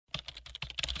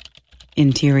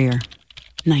Interior.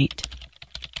 Night.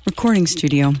 Recording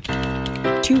studio.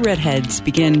 Two redheads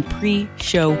begin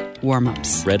pre-show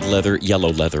warm-ups. Red leather,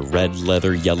 yellow leather, red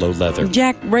leather, yellow leather.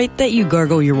 Jack, write that you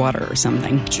gargle your water or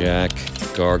something. Jack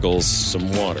gargles some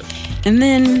water. And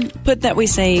then put that we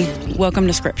say, welcome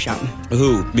to Script Shop.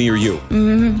 Who, me or you?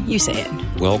 You say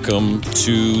it. Welcome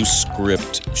to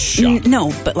Script Shop.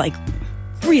 No, but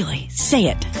really, say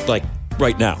it. Like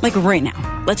right now. Like right now.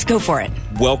 Let's go for it.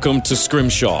 Welcome to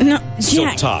Scrimshaw. No, Silk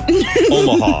Jack. Top.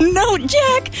 Omaha. No,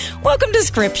 Jack. Welcome to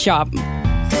Script Shop.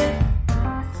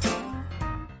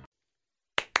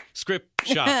 Script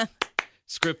Shop.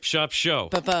 Script Shop Show.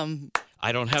 Ba-bum.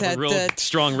 I don't have a real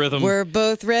strong rhythm. We're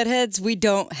both redheads. We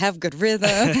don't have good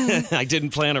rhythm. I didn't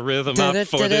plan a rhythm out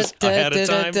for this ahead of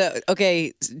time.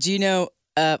 Okay, do you know,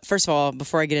 first of all,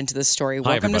 before I get into this story,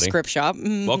 welcome to Script Shop.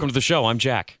 Welcome to the show. I'm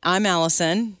Jack. I'm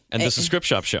Allison. And this is Script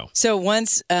Shop Show. So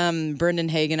once Brendan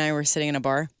Haig and I were sitting in a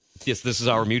bar. Yes, this is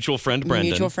our mutual friend, Brendan.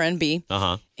 Mutual friend, B.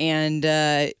 Uh-huh.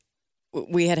 And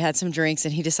we had some drinks,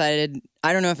 and he decided,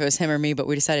 I don't know if it was him or me, but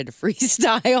we decided to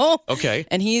freestyle. Okay.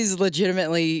 And he's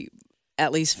legitimately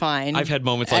at least fine. I've had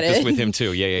moments like this with him,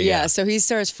 too. Yeah. Yeah, so he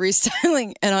starts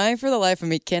freestyling, and I, for the life of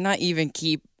me, cannot even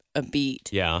keep a beat.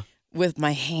 Yeah. With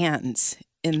my hands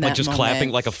in that Like just moment.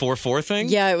 clapping like a 4/4 thing?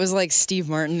 Yeah, it was like Steve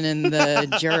Martin and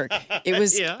the Jerk. It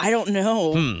was, I don't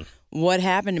know what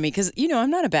happened to me, because,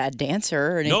 I'm not a bad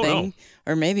dancer or anything. No.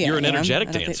 Or maybe You're I an am. energetic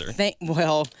I don't dancer.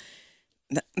 Well,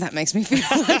 that makes me feel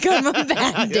like I'm a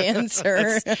bad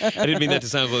dancer. I didn't mean that to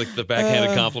sound like the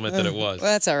backhanded compliment that it was.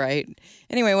 Well, that's all right.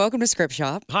 Anyway, welcome to Script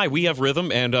Shop. Hi, we have rhythm,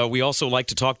 and we also like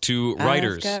to talk to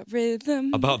writers I've got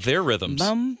rhythm. about their rhythms.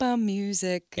 Bum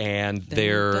music. And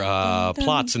their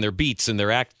plots and their beats and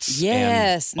their acts.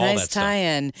 Yes, and all nice that stuff.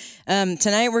 tie-in.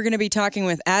 Tonight we're going to be talking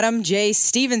with Adam J.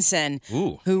 Stephenson,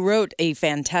 who wrote a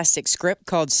fantastic script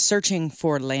called Searching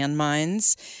for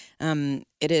Landmines.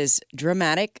 It is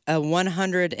dramatic, a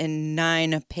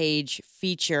 109-page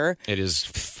feature. It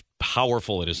is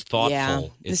powerful. It is thoughtful. Yeah,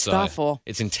 it's thoughtful.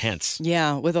 It's intense.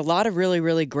 Yeah, with a lot of really,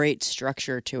 really great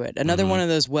structure to it. Another one of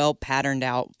those well-patterned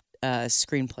out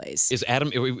screenplays. Is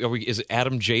Is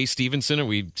Adam J. Stephenson? Are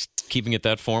we keeping it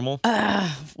that formal?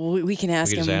 We can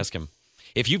ask We can him. just ask him.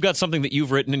 If you've got something that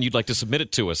you've written and you'd like to submit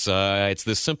it to us, it's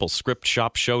this simple,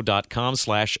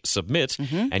 scriptshopshow.com/submit,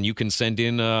 and you can send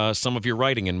in some of your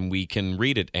writing, and we can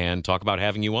read it and talk about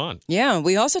having you on. Yeah,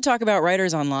 we also talk about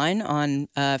writers online on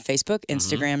Facebook,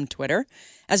 Instagram, Twitter,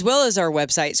 as well as our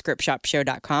website,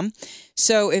 scriptshopshow.com.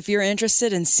 So if you're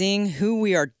interested in seeing who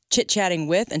we are chit-chatting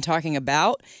with and talking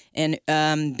about and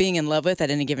being in love with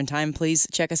at any given time, please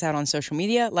check us out on social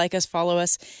media, like us, follow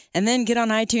us, and then get on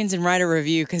iTunes and write a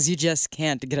review, because you just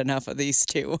can't get enough of these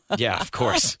two. Yeah, of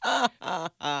course.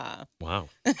 Wow.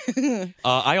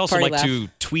 I also Party like laugh. to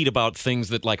tweet about things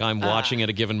that I'm watching at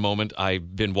a given moment.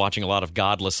 I've been watching a lot of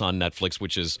Godless on Netflix,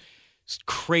 which is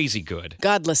crazy good.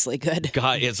 Godlessly good.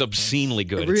 God, it's obscenely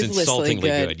good. It's Ruthlessly insultingly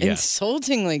good. Yes.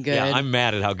 Insultingly good. Yeah, I'm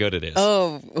mad at how good it is.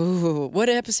 ooh. What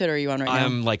episode are you on right now?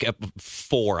 I'm like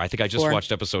 4. I think I just 4.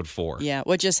 watched episode 4. Yeah,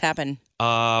 what just happened?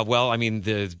 Well, I mean,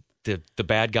 the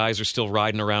bad guys are still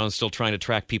riding around, still trying to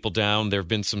track people down. There have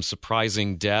been some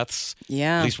surprising deaths.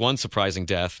 Yeah. At least one surprising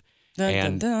death.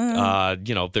 Dun, dun,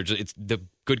 dun. It's the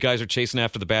good guys are chasing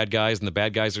after the bad guys, and the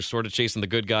bad guys are sort of chasing the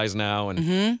good guys now.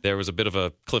 And there was a bit of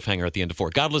a cliffhanger at the end of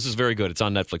 4. Godless is very good. It's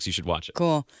on Netflix. You should watch it.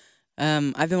 Cool.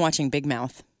 I've been watching Big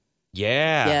Mouth.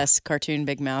 Yeah. Yes, cartoon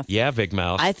Big Mouth. Yeah, Big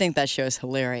Mouth. I think that show is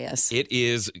hilarious. It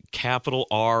is capital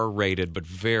R rated, but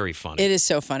very funny. It is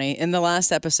so funny. In the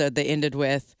last episode, they ended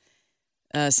with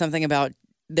something about,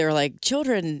 they're like,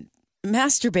 children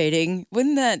masturbating.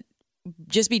 Wouldn't that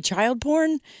just be child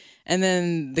porn? And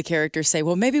then the characters say,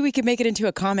 well, maybe we could make it into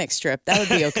a comic strip. That would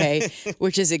be okay,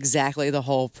 which is exactly the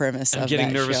whole premise of that show.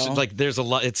 I'm getting nervous. There's a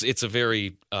lot. It's a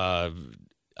very, I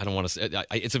don't want to say,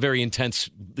 it's a very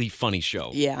intensely funny show.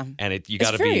 Yeah. And you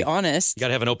got to be very honest. You got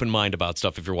to have an open mind about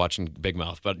stuff if you're watching Big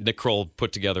Mouth. But Nick Kroll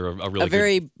put together a really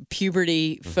very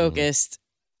puberty-focused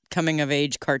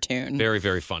coming-of-age cartoon. Very,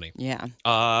 very funny. Yeah.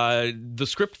 The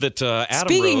script that Adam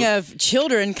Speaking wrote, of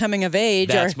children coming of age.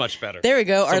 That's much better. There we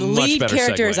go. It's Our a much lead better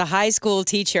character segue. is a high school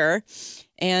teacher,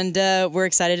 and we're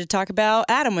excited to talk about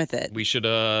Adam with it. We should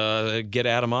get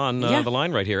Adam on Yeah. the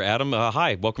line right here. Adam,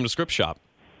 hi. Welcome to Script Shop.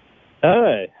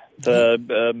 Hi.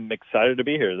 I'm excited to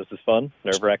be here. This is fun,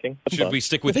 nerve-wracking. Should we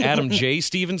stick with Adam J.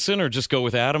 Stevenson or just go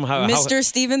with Adam? Mr.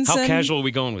 Stevenson? How casual are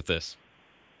we going with this?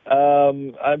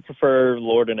 I prefer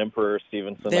Lord and Emperor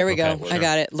Stevenson. There we go. Okay, I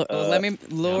got it. Let me,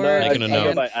 Lord. making a I go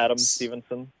note. by Adam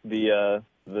Stevenson, the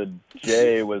the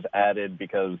J was added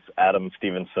because Adam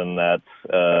Stephenson, that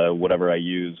whatever I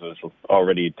use, was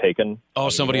already taken. Oh,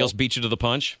 somebody else beat you to the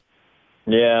punch?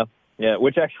 Yeah,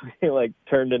 which actually like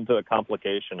turned into a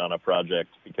complication on a project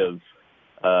because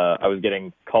I was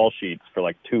getting call sheets for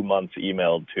like 2 months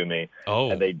emailed to me,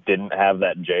 and they didn't have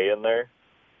that J in there,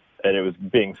 and it was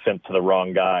being sent to the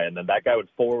wrong guy, and then that guy would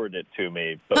forward it to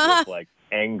me, but with like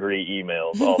angry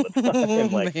emails all the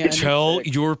time. Like, tell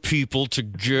your people to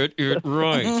get it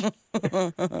right.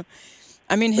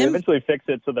 I mean, they eventually fixed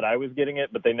it so that I was getting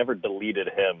it, but they never deleted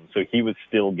him, so he was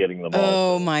still getting them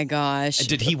all. Oh my gosh!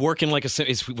 Did he work in like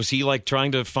was he like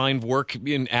trying to find work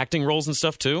in acting roles and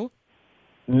stuff too?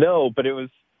 No, but it was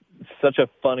such a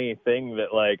funny thing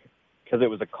that like, because it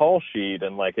was a call sheet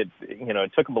and like it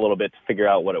took him a little bit to figure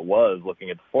out what it was looking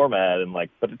at the format and like,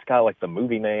 but it's got like the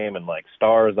movie name and like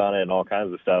stars on it and all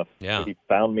kinds of stuff. Yeah. So he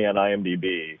found me on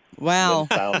IMDb. Wow. And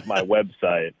then found my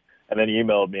website and then he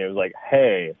emailed me. It was like,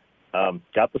 hey,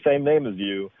 got the same name as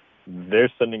you.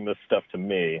 They're sending this stuff to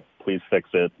me. Please fix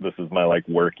it. This is my like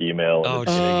work email. Oh,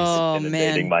 it's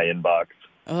inundating my inbox.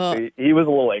 Oh. He was a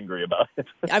little angry about it.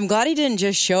 I'm glad he didn't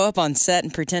just show up on set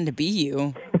and pretend to be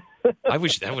you. I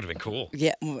wish that would have been cool.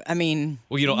 Yeah, I mean...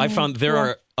 Well, I found there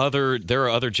are other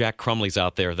Jack Crumleys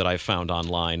out there that I've found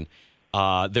online.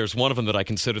 There's one of them that I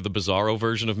consider the bizarro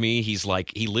version of me. He's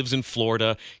like, he lives in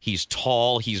Florida. He's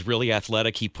tall. He's really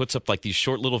athletic. He puts up like these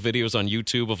short little videos on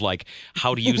YouTube of like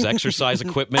how to use exercise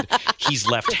equipment. He's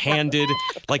left-handed.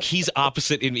 Like he's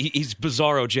opposite. He's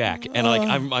bizarro Jack. And like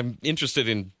I'm interested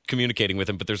in communicating with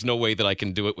him, but there's no way that I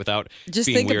can do it without just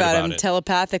being think weird about him it.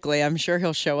 telepathically. I'm sure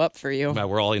he'll show up for you.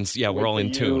 We're all in. Yeah, we're all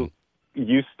in tune.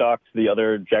 You stalked the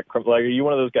other Jack Crumley. Like, are you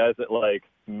one of those guys that like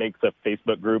makes a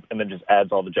Facebook group and then just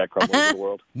adds all the Jack Crumleys in the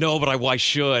world? No, but I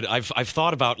should. I've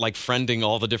thought about like friending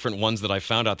all the different ones that I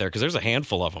found out there because there's a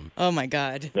handful of them. Oh my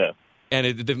God. Yeah.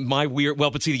 And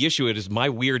but see, the issue is my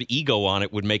weird ego on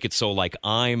it would make it so like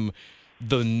I'm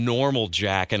the normal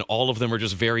Jack and all of them are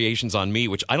just variations on me,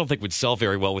 which I don't think would sell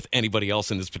very well with anybody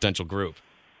else in this potential group.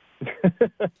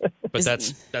 But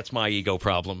that's my ego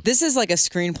problem. This is like a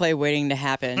screenplay waiting to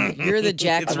happen. You're the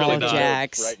Jack of all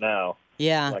Jacks right now.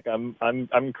 Yeah, like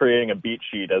I'm creating a beat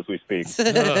sheet as we speak.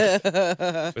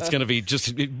 It's gonna be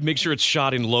just make sure it's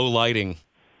shot in low lighting.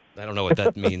 I don't know what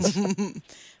that means.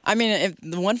 I mean, if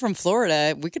the one from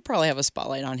Florida, we could probably have a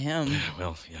spotlight on him.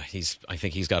 Well, yeah, I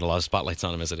think he's got a lot of spotlights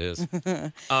on him as it is.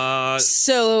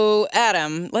 So,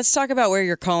 Adam, let's talk about where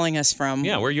you're calling us from.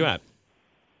 Yeah, where are you at?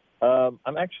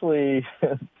 I'm actually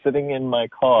sitting in my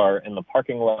car in the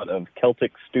parking lot of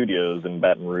Celtic Studios in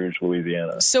Baton Rouge,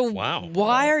 Louisiana. So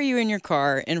why are you in your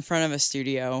car in front of a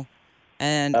studio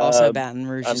and also Baton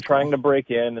Rouge? I'm trying to break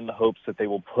in the hopes that they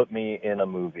will put me in a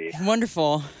movie.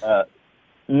 Wonderful.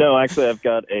 No, actually, I've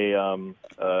got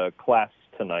a class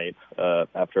tonight.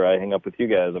 After I hang up with you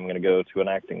guys, I'm going to go to an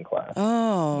acting class.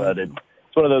 Oh. But it's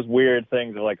one of those weird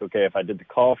things of like, okay, if I did the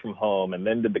call from home and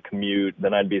then did the commute,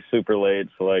 then I'd be super late.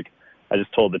 So like, I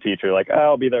just told the teacher like,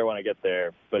 I'll be there when I get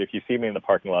there. But if you see me in the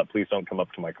parking lot, please don't come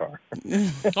up to my car.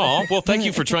 Oh, well, thank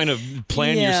you for trying to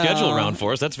plan your schedule around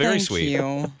for us. That's very sweet.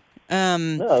 Thank you.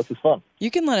 No, this is fun. You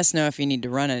can let us know if you need to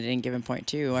run at any given point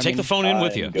too. Take the phone in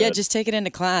with you. Yeah, just take it into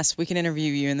class. We can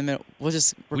interview you in the middle. We'll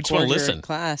just record your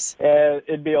class.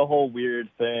 It'd be a whole weird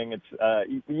thing.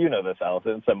 It's you know this,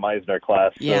 Allison. It's a Meisner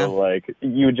class, so like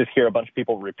you would just hear a bunch of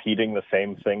people repeating the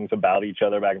same things about each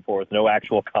other back and forth. No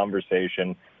actual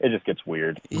conversation. It just gets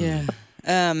weird. Yeah.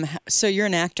 So you're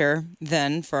an actor,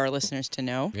 then, for our listeners to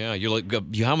know. Yeah. You're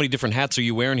like, how many different hats are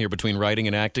you wearing here between writing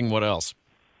and acting? What else?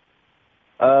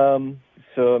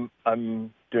 So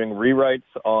I'm doing rewrites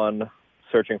on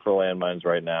Searching for Landmines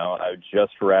right now. I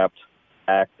just wrapped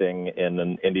acting in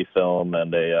an indie film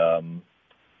and a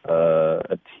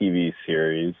TV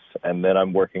series, and then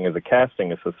I'm working as a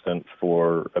casting assistant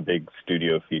for a big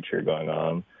studio feature going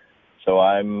on. So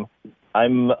I'm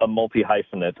a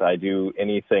multi-hyphenate. I do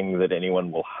anything that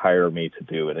anyone will hire me to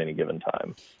do at any given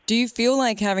time. Do you feel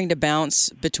like having to bounce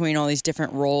between all these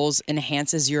different roles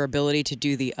enhances your ability to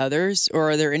do the others, or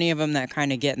are there any of them that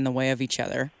kind of get in the way of each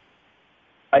other?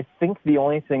 I think the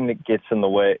only thing that gets in the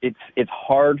way, it's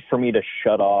hard for me to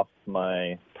shut off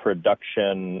my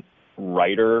production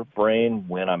writer brain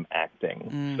when I'm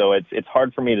acting. So it's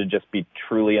hard for me to just be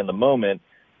truly in the moment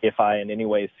if I in any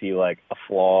way see like a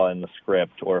flaw in the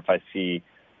script, or if I see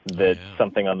that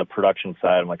something on the production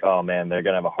side, I'm like, oh man, they're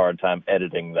going to have a hard time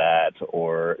editing that.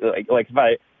 Or like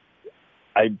if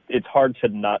it's hard to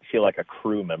not feel like a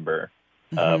crew member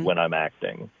when I'm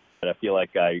acting. And I feel like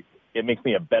it makes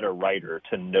me a better writer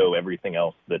to know everything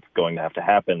else that's going to have to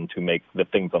happen to make the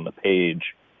things on the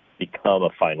page become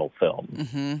a final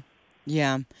film.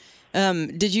 Yeah.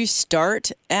 Did you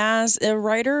start as a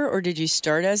writer or did you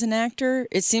start as an actor?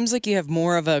 It seems like you have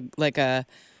more of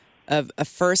a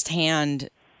firsthand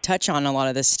touch on a lot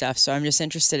of this stuff. So I'm just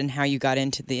interested in how you got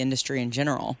into the industry in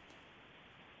general.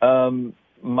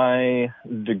 My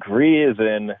degree is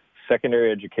in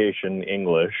secondary education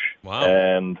English. Wow.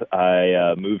 And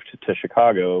I moved to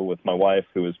Chicago with my wife,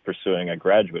 who was pursuing a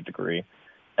graduate degree,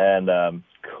 and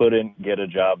couldn't get a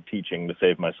job teaching to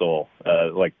save my soul.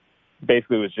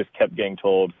 Basically was just kept getting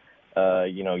told,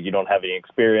 you don't have any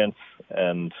experience,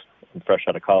 and I'm fresh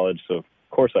out of college, so of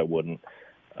course I wouldn't.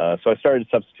 So I started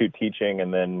substitute teaching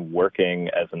and then working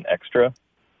as an extra,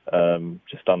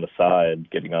 just on the side,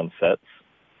 getting on sets.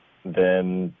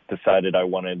 Then decided I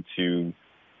wanted to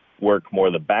work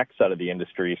more the backside of the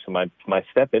industry. So my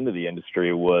step into the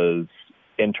industry was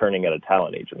interning at a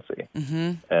talent agency,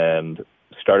 and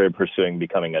started pursuing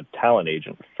becoming a talent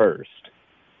agent first.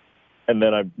 And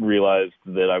then I realized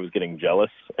that I was getting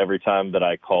jealous every time that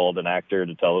I called an actor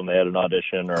to tell them they had an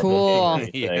audition or Cool. a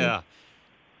booking or anything. Yeah.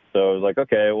 So I was like,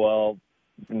 okay, well,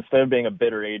 instead of being a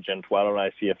bitter agent, why don't I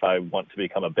see if I want to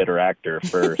become a bitter actor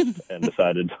first? And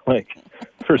decided to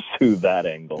pursue that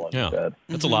angle instead. Yeah.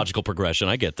 That's a logical progression.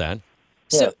 I get that.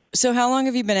 So how long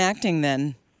have you been acting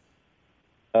then?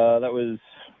 That was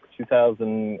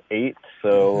 2008,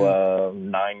 so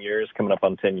 9 years, coming up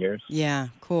on 10 years. Yeah,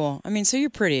 cool. I mean, so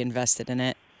you're pretty invested in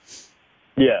it.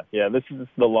 Yeah, this is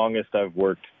the longest I've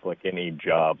worked any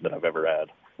job that I've ever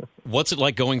had. What's it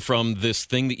like going from this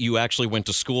thing that you actually went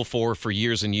to school for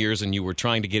years and years, and you were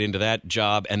trying to get into that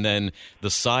job, and then the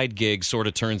side gig sort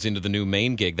of turns into the new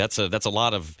main gig? That's a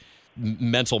lot of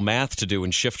mental math to do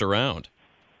and shift around.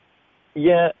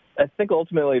 Yeah, I think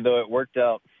ultimately, though, it worked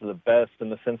out for the best in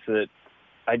the sense that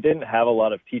I didn't have a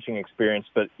lot of teaching experience,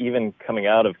 but even coming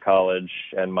out of college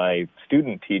and my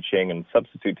student teaching and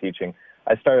substitute teaching,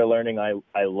 I started learning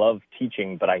I love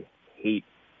teaching, but I hate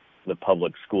the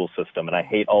public school system, and I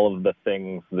hate all of the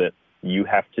things that you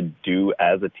have to do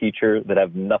as a teacher that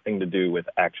have nothing to do with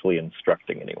actually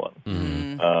instructing anyone.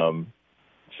 Mm-hmm.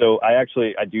 So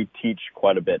I do teach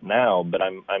quite a bit now, but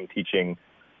I'm teaching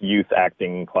youth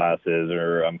acting classes,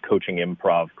 or I'm coaching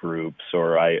improv groups,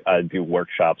 or I do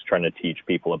workshops trying to teach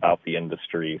people about the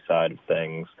industry side of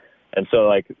things. And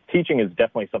so teaching is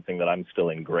definitely something that I'm still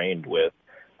ingrained with.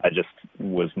 I just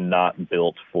was not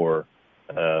built for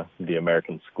the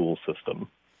American school system.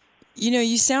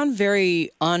 You sound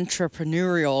very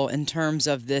entrepreneurial in terms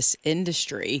of this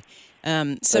industry.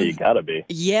 So you gotta be.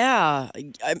 Yeah.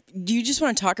 Do you just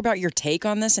want to talk about your take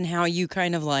on this and how you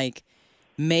kind of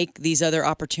make these other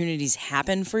opportunities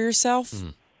happen for yourself?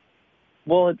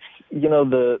 Well, it's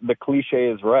the cliche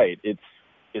is right.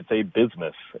 It's a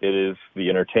business. It is the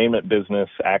entertainment business.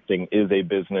 Acting is a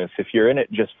business. If you're in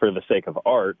it just for the sake of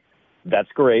art, that's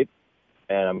great,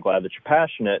 and I'm glad that you're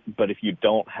passionate. But if you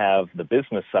don't have the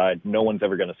business side, no one's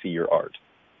ever going to see your art.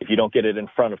 If you don't get it in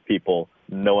front of people,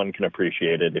 no one can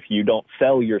appreciate it. If you don't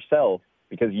sell yourself,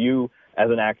 because you, as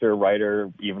an actor,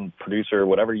 writer, even producer,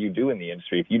 whatever you do in the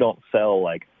industry, if you don't sell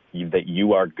that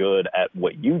you are good at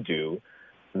what you do,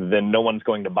 then no one's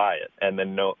going to buy it. And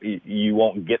then you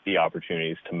won't get the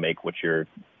opportunities to make what you're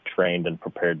trained and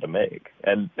prepared to make.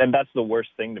 And that's the worst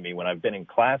thing to me when I've been in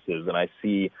classes and I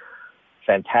see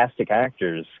fantastic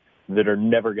actors that are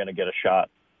never going to get a shot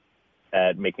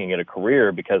at making it a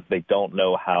career because they don't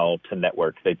know how to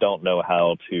network. They don't know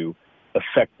how to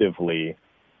effectively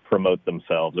promote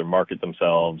themselves or market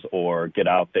themselves or get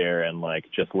out there and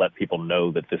just let people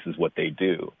know that this is what they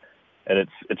do. And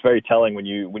it's very telling when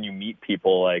you meet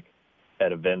people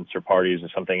at events or parties or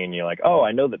something and you're like, oh,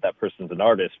 I know that person's an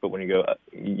artist, but when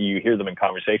you hear them in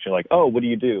conversation, oh, what do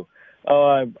you do?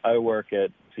 Oh, I work at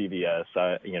CVS.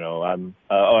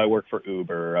 I work for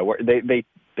Uber. They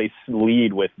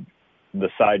lead with the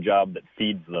side job that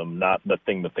feeds them, not the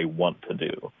thing that they want to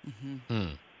do. Mm-hmm.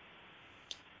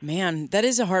 Man, that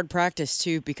is a hard practice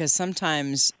too, because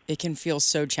sometimes it can feel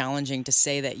so challenging to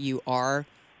say that you are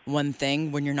one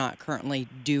thing when you're not currently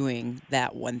doing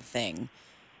that one thing.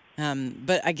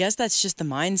 But I guess that's just the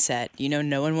mindset,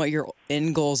 knowing what your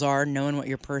end goals are, knowing what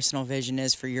your personal vision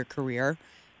is for your career,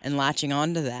 and latching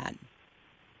on to that.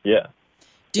 Yeah.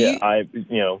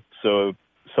 So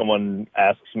someone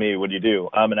asks me, what do you do?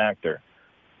 I'm an actor.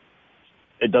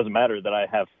 It doesn't matter that I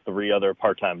have 3 other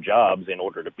part-time jobs in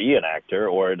order to be an actor,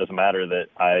 or it doesn't matter that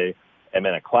I am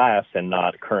in a class and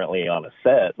not currently on a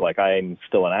set. I'm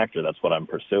still an actor. That's what I'm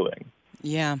pursuing.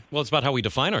 Yeah. Well, it's about how we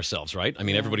define ourselves, right? I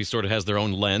mean, everybody sort of has their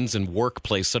own lens, and work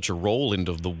plays such a role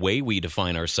into the way we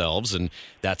define ourselves. And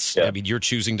that's, I mean, you're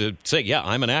choosing to say, yeah,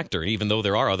 I'm an actor, even though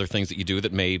there are other things that you do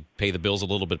that may pay the bills a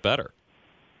little bit better.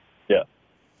 Yeah.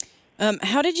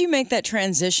 How did you make that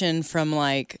transition from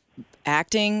like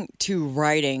acting to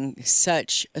writing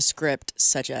such a script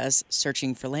such as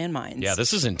Searching for Landmines? Yeah,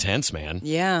 this is intense, man.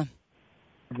 Yeah.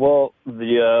 Well,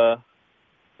 the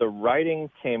writing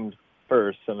came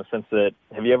first in the sense that,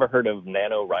 have you ever heard of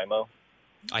NaNoWriMo?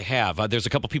 I have. There's a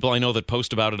couple people I know that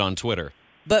post about it on Twitter.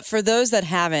 But for those that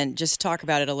haven't, just talk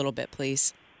about it a little bit,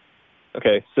 please.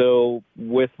 Okay, so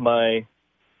with my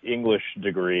English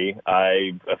degree,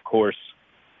 I, of course,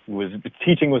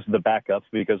 teaching was the backup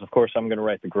because, of course, I'm going to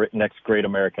write the next great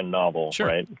American novel, Sure.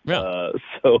 right? Yeah.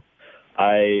 So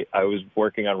I was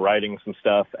working on writing some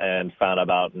stuff and found out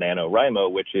about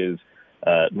NaNoWriMo, which is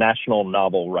National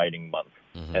Novel Writing Month.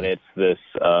 Mm-hmm. And it's this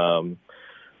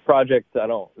project. I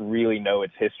don't really know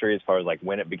its history as far as like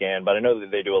when it began, but I know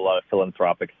that they do a lot of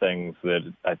philanthropic things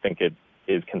that I think it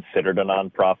is considered a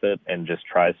nonprofit and just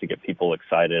tries to get people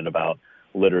excited about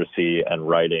literacy and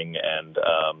writing and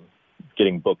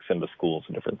getting books into schools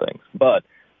and different things. But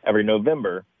every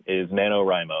November is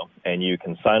NaNoWriMo, and you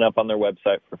can sign up on their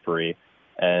website for free,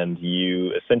 and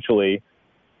you essentially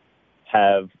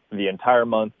have the entire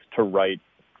month to write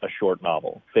a short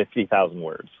novel, 50,000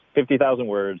 words. 50,000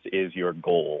 words is your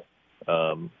goal.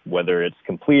 Whether it's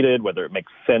completed, whether it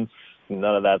makes sense,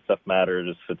 none of that stuff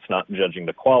matters. It's not judging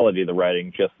the quality of the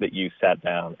writing, just that you sat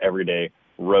down every day,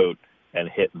 wrote, and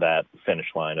hit that finish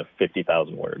line of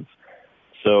 50,000 words.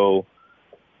 So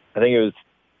I think it was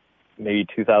maybe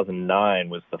 2009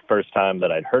 was the first time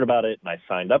that I'd heard about it, and I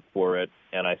signed up for it,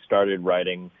 and I started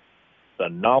writing the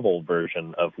novel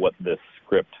version of what this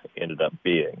script ended up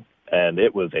being. And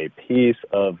it was a piece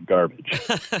of garbage.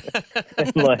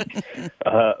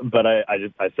 But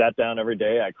I sat down every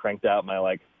day. I cranked out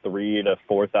my 3,000 to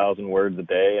 4,000 words a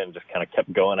day and just kind of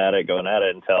kept going at it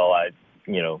until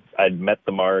I'd met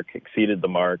the mark, exceeded the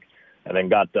mark, and then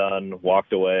got done,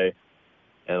 walked away.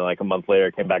 And a month later,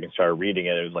 I came back and started reading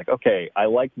it. It was like, okay, I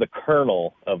like the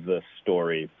kernel of this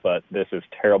story, but this is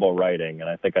terrible writing. And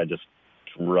I think I just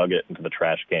drug it into the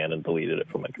trash can and deleted it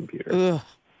from my computer. Ugh.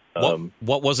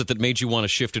 What was it that made you want to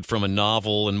shift it from a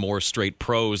novel and more straight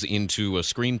prose into a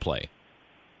screenplay?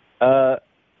 I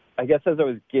guess as I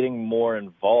was getting more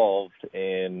involved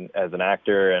as an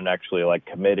actor and actually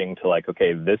committing to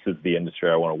okay, this is the industry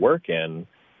I want to work in,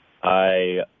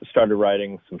 I started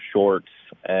writing some shorts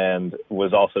and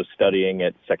was also studying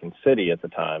at Second City at the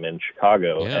time in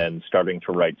Chicago and starting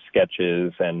to write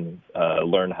sketches and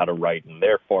learn how to write in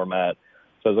their format.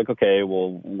 So I was like, okay,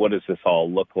 well, what does this all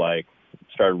look like?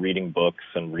 Started reading books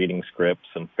and reading scripts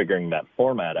and figuring that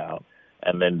format out,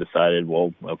 and then decided,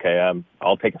 well, okay,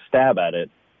 I'll take a stab at it.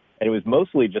 And it was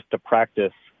mostly just to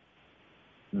practice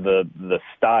the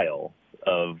style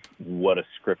of what a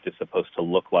script is supposed to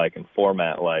look like and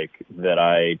format like, that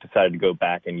I decided to go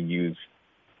back and use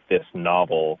this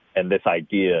novel and this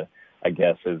idea, I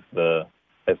guess, as the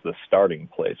starting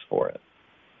place for it.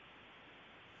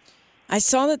 I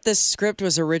saw that this script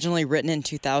was originally written in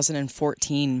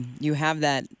 2014. You have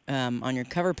that on your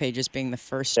cover page as being the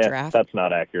first draft. That's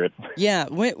not accurate. Yeah.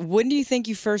 When do you think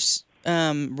you first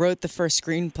wrote the first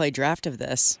screenplay draft of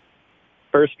this?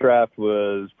 First draft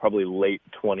was probably late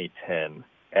 2010,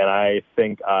 and I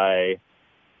think I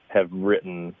have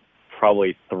written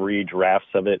probably 3 drafts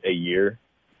of it a year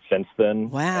since then.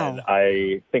 Wow. And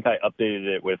I think I updated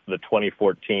it with the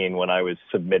 2014 when I was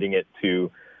submitting it to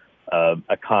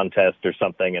a contest or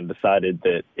something and decided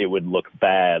that it would look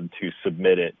bad to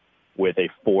submit it with a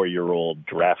 4-year-old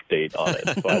draft date on it.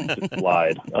 So I just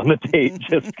lied on the date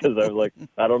just because I was like,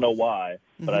 I don't know why,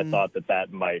 but I thought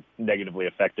that might negatively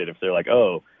affect it if they're like,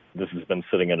 oh, this has been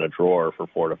sitting in a drawer for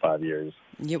 4 to 5 years.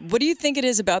 Yeah, what do you think it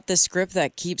is about this script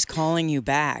that keeps calling you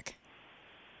back?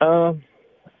 I'm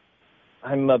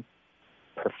a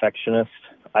perfectionist.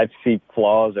 I see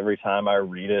flaws every time I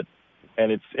read it. And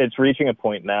it's reaching a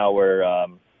point now where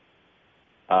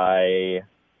I've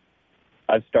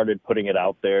started putting it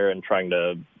out there and trying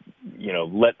to,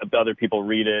 let other people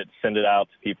read it, send it out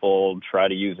to people, try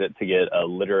to use it to get a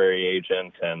literary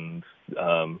agent, and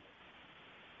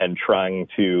trying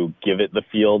to give it the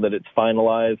feel that it's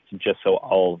finalized, just so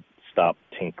I'll stop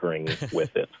tinkering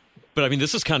with it. But I mean,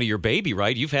 this is kind of your baby,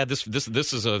 right? You've had this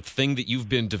is a thing that you've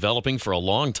been developing for a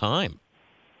long time.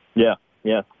 Yeah.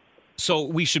 So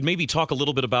we should maybe talk a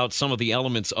little bit about some of the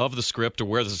elements of the script or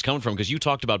where this is coming from, because you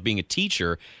talked about being a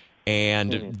teacher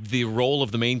and the role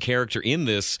of the main character in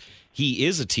this. He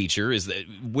is a teacher.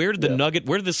 Where did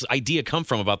this idea come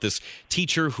from about this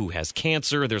teacher who has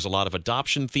cancer? There's a lot of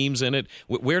adoption themes in it.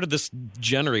 Where did this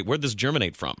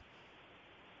germinate from?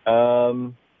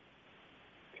 Okay.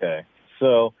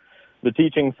 So the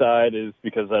teaching side is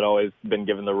because I'd always been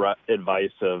given the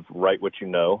advice of write what you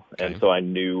know. Okay. And so I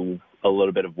knew a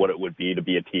little bit of what it would be to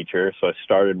be a teacher. So I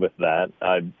started with that.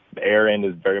 Aaron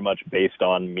is very much based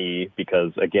on me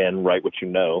because, again, write what you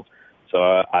know. So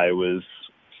I was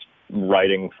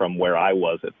writing from where I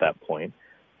was at that point.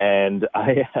 And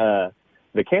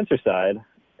the cancer side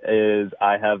is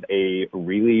I have a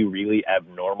really, really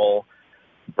abnormal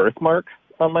birthmark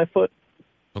on my foot.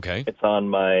 Okay. It's on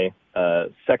my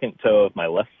second toe of my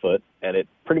left foot, and it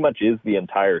pretty much is the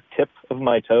entire tip of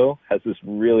my toe has this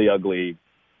really ugly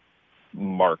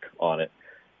mark on it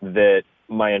that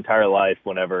my entire life,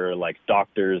 whenever like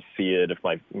doctors see it, if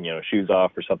my shoes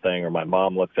off or something, or my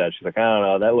mom looks at it, she's like, I don't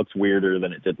know, that looks weirder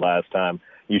than it did last time.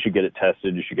 You should get it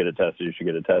tested. You should get it tested. You should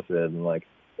get it tested. And like,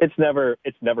 it's never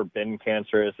been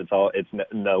cancerous.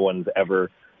 No one's ever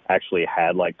actually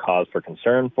had like cause for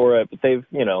concern for it, but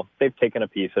they've taken a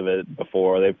piece of it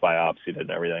before, they've biopsied it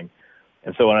and everything.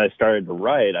 And so when I started to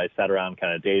write, I sat around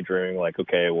kind of daydreaming, like,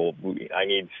 okay, well, I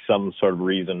need some sort of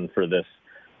reason for this,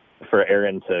 for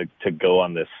Aaron to go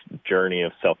on this journey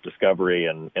of self-discovery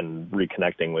and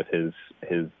reconnecting with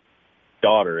his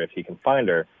daughter if he can find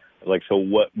her. Like, so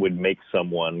what would make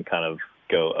someone kind of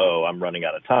go, oh, I'm running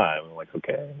out of time? I'm like,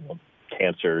 okay, well,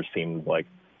 cancer seemed like,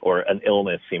 or an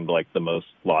illness seemed like the most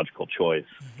logical choice.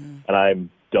 Mm-hmm. And I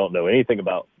don't know anything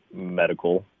about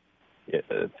medical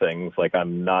things. Like,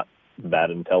 I'm not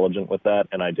that intelligent with that,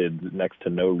 and I did next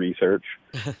to no research.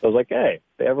 So I was like, hey,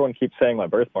 everyone keeps saying my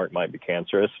birthmark might be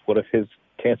cancerous. What if his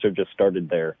cancer just started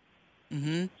there?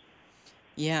 Mm-hmm.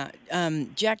 Yeah.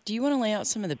 Jack, do you want to lay out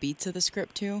some of the beats of the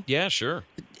script, too? Yeah, sure.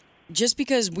 Just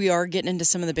because we are getting into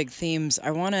some of the big themes,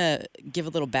 I want to give a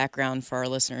little background for our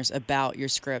listeners about your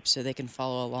script so they can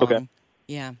follow along. Okay.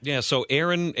 Yeah. Yeah, so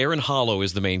Aaron Hollow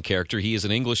is the main character. He is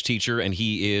an English teacher, and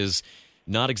he is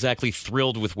not exactly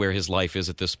thrilled with where his life is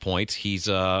at this point. He's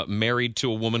married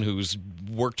to a woman who's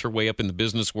worked her way up in the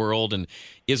business world and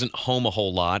isn't home a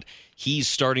whole lot. He's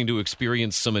starting to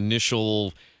experience some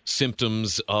initial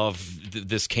symptoms of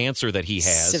this cancer that he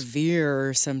has.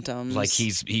 Severe symptoms. Like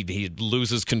he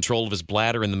loses control of his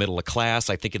bladder in the middle of class,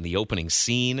 I think in the opening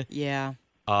scene. Yeah.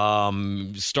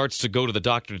 Starts to go to the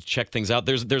doctor to check things out.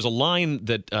 There's a line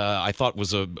that I thought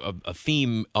was a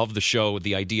theme of the show,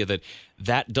 the idea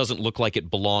that doesn't look like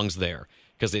it belongs there,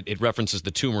 because it references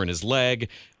the tumor in his leg,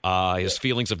 his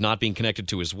feelings of not being connected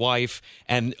to his wife.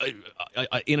 And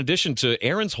in addition to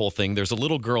Aaron's whole thing, there's a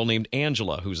little girl named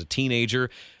Angela who's a teenager,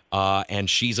 and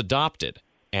she's adopted.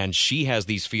 And she has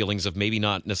these feelings of maybe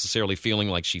not necessarily feeling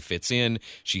like she fits in.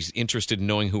 She's interested in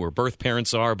knowing who her birth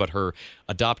parents are, but her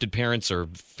adopted parents are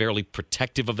fairly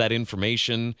protective of that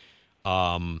information.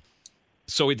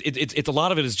 So it's a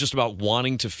lot of it is just about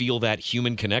wanting to feel that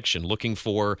human connection, looking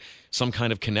for some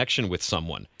kind of connection with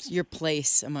someone. Your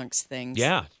place amongst things.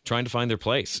 Yeah, trying to find their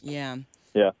place. Yeah.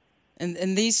 Yeah.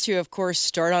 And these two, of course,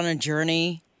 start on a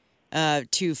journey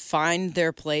to find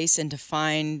their place and to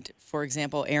find, for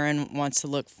example, Aaron wants to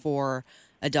look for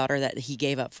a daughter that he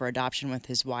gave up for adoption with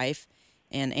his wife,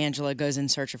 and Angela goes in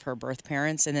search of her birth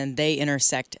parents, and then they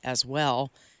intersect as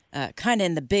well, kind of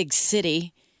in the big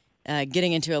city,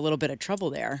 getting into a little bit of trouble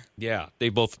there. Yeah, they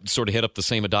both sort of hit up the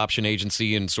same adoption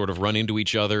agency and sort of run into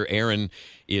each other. Aaron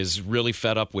is really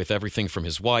fed up with everything from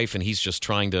his wife, and he's just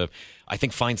trying to, I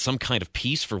think, find some kind of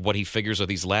peace for what he figures are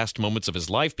these last moments of his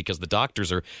life, because the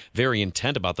doctors are very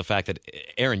intent about the fact that,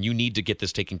 Aaron, you need to get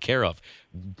this taken care of.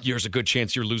 There's a good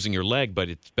chance you're losing your leg, but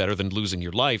it's better than losing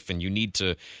your life, and you need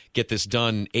to get this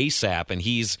done ASAP. And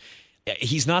he's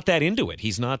not that into it.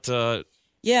 He's not...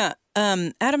 Yeah.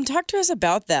 Adam, talk to us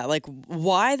about that. Like,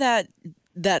 why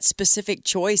that specific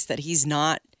choice that he's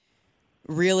not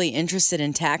really interested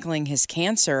in tackling his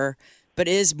cancer, but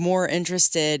is more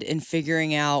interested in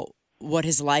figuring out what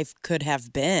his life could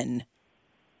have been?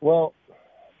 Well,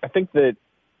 I think that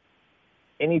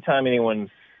anytime anyone's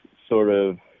sort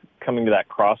of coming to that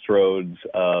crossroads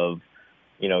of,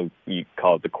 you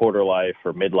call it the quarter life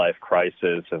or midlife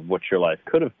crisis of what your life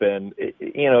could have been,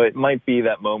 it might be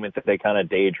that moment that they kind of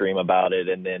daydream about it,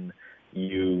 and then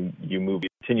you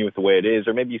continue with the way it is,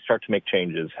 or maybe you start to make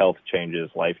changes, health changes,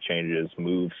 life changes,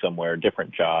 move somewhere,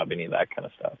 different job, any of that kind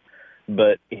of stuff.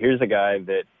 But here's a guy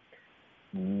that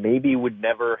maybe would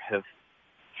never have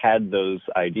had those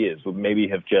ideas, would maybe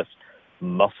have just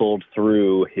muscled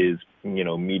through his,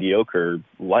 mediocre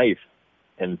life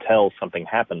until something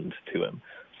happened to him.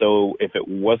 So if it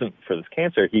wasn't for this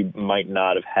cancer, he might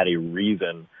not have had a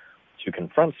reason to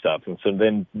confront stuff. And so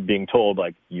then being told,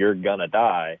 like, you're gonna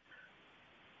die,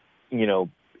 he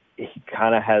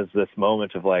kind of has this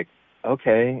moment of like,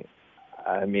 okay,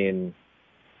 I mean,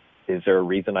 is there a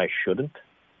reason I shouldn't?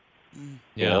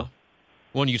 Yeah.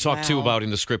 When you talk too Wow. about in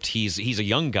the script, he's a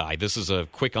young guy. This is a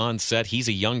quick onset. He's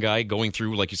a young guy going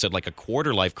through, like you said, like a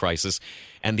quarter life crisis,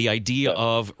 and the idea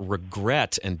of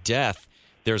regret and death.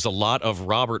 There's a lot of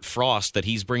Robert Frost that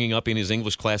he's bringing up in his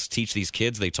English class to teach these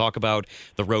kids. They talk about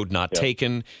the road not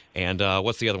taken, and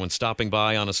what's the other one? Stopping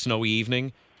by on a snowy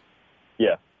evening.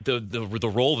 Yeah.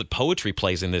 The role that poetry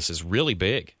plays in this is really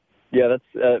big. Yeah,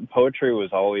 that's poetry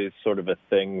was always sort of a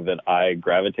thing that I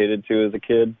gravitated to as a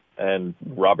kid, and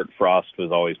Robert Frost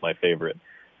was always my favorite.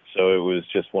 So it was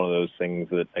just one of those things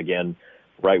that, again,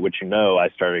 write what you know, I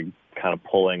started kind of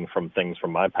pulling from things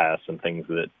from my past and things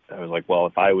that I was like, well,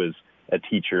 if I was a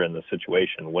teacher in the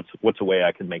situation, what's a way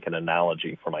I could make an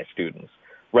analogy for my students,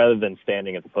 rather than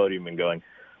standing at the podium and going,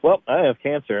 well, I have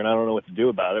cancer and I don't know what to do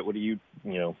about it. What do you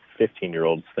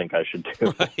 15-year-olds think I should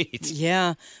do? Right.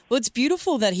 Yeah. Well, it's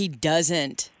beautiful that he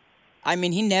doesn't. I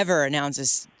mean, he never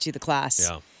announces to the class.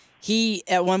 Yeah. He,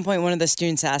 at one point, one of the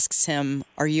students asks him,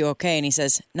 "Are you okay?" And he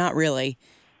says, "Not really.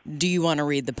 Do you want to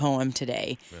read the poem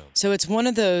today?" Yeah. So it's one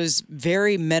of those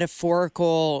very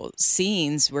metaphorical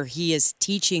scenes where he is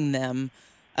teaching them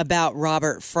about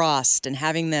Robert Frost and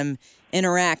having them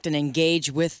interact and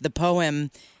engage with the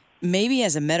poem, maybe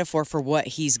as a metaphor for what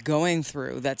he's going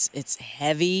through. It's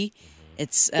heavy.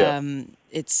 It's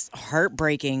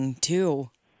heartbreaking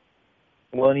too.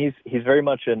 Well, and he's very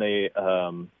much in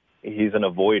he's an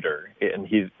avoider,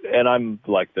 and I'm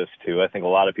like this too. I think a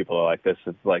lot of people are like this.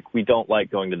 It's like, we don't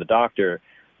like going to the doctor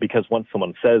because once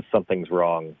someone says something's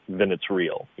wrong, then it's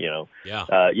real.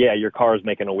 Yeah. Your car is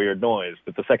making a weird noise,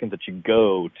 but the second that you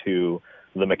go to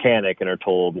the mechanic and are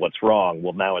told what's wrong,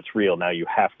 well, now it's real. Now you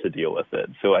have to deal with it.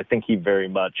 So I think he very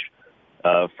much,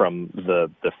 from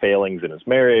the failings in his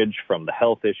marriage, from the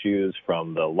health issues,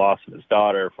 from the loss of his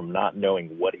daughter, from not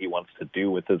knowing what he wants to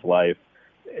do with his life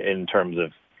in terms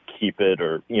of keep it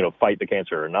or, fight the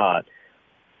cancer or not.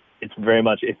 It's very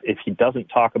much, if he doesn't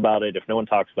talk about it, if no one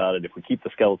talks about it, if we keep the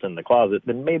skeleton in the closet,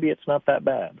 then maybe it's not that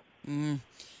bad.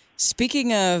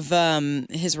 Speaking of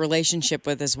his relationship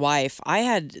with his wife, I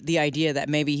had the idea that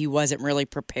maybe he wasn't really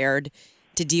prepared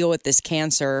to deal with this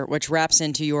cancer, which wraps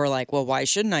into your well, why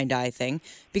shouldn't I die thing?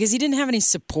 Because he didn't have any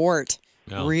support,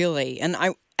 really. And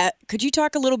could you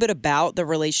talk a little bit about the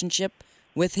relationship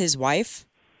with his wife?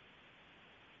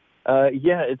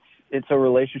 It's a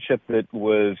relationship that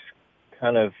was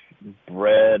kind of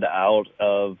bred out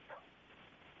of,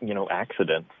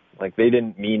 accident. Like, they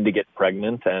didn't mean to get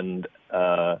pregnant, and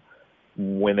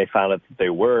when they found out that they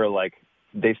were,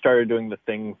 they started doing the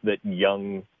things that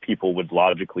young people would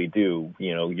logically do.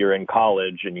 You're in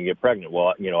college and you get pregnant.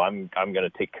 Well, I'm going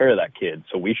to take care of that kid,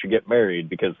 so we should get married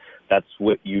because that's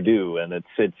what you do. And it's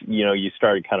you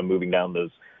started kind of moving down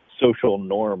those social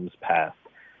norms path.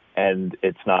 And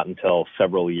it's not until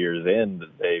several years in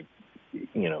that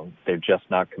they're just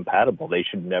not compatible. They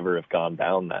should never have gone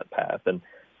down that path. And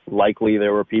likely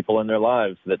there were people in their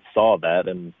lives that saw that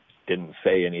and didn't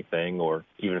say anything, or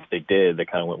even if they did, they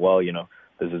kind of went, well,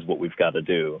 this is what we've got to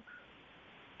do.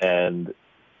 And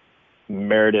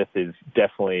Meredith is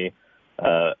definitely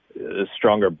a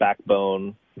stronger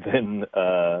backbone than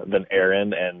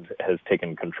Aaron, and has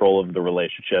taken control of the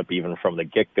relationship even from the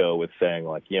get-go with saying,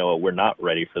 we're not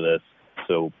ready for this,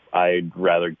 so I'd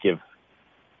rather give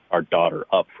our daughter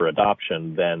up for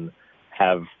adoption than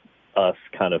have us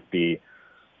kind of be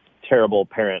terrible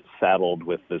parents saddled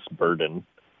with this burden.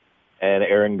 And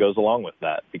Aaron goes along with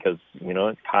that because,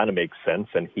 it kind of makes sense,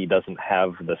 and he doesn't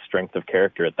have the strength of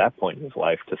character at that point in his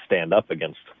life to stand up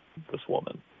against this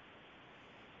woman.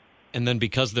 And then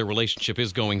because their relationship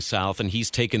is going south and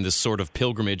he's taken this sort of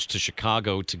pilgrimage to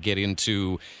Chicago to get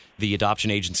into the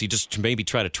adoption agency just to maybe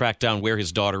try to track down where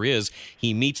his daughter is,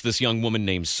 he meets this young woman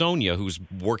named Sonia who's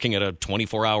working at a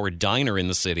 24-hour diner in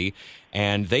the city,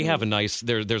 and they have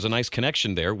there's a nice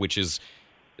connection there, which is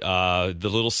the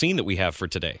little scene that we have for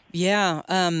today. Yeah.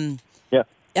 Yeah.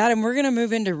 Adam, we're going to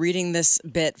move into reading this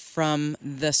bit from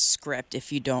the script,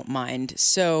 if you don't mind.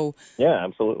 So, yeah,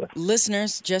 absolutely.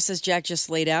 Listeners, just as Jack just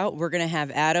laid out, we're going to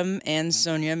have Adam and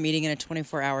Sonia meeting in a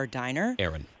 24-hour diner.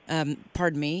 Aaron.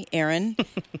 Aaron.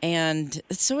 And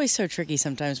it's always so tricky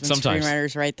sometimes when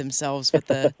screenwriters write themselves with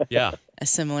a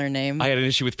similar name. I had an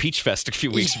issue with Peach Fest a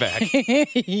few weeks back.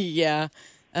 Yeah,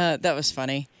 that was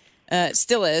funny.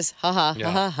 Still is. Ha ha, ha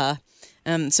ha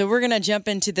ha. So we're going to jump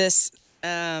into this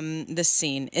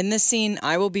scene. In this scene,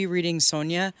 I will be reading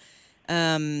Sonia.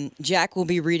 Jack will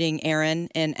be reading Aaron,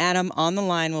 and Adam on the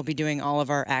line will be doing all of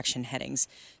our action headings.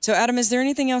 So, Adam, is there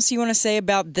anything else you want to say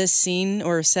about this scene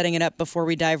or setting it up before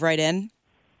we dive right in?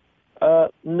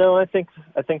 No, I think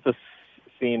this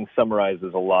scene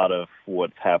summarizes a lot of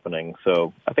what's happening.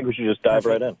 So I think we should just dive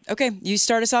right in. Okay, you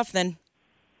start us off then.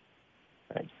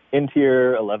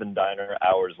 Interior 11 diner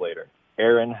hours later.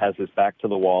 Aaron has his back to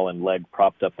the wall and leg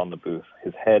propped up on the booth.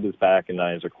 His head is back and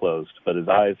eyes are closed, but his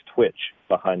eyes twitch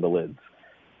behind the lids.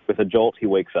 With a jolt, he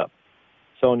wakes up.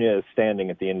 Sonia is standing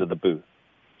at the end of the booth.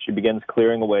 She begins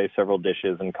clearing away several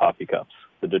dishes and coffee cups,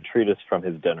 the detritus from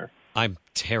his dinner. I'm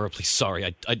terribly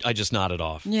sorry. I just nodded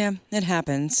off. Yeah, it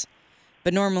happens.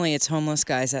 But normally it's homeless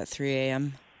guys at 3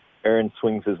 a.m. Aaron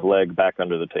swings his leg back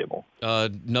under the table.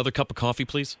 Another cup of coffee,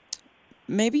 please?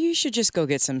 Maybe you should just go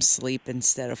get some sleep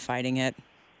instead of fighting it.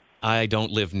 I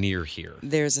don't live near here.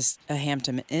 There's a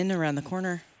Hampton Inn around the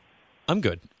corner. I'm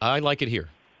good. I like it here.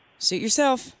 Suit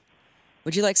yourself.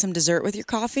 Would you like some dessert with your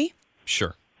coffee?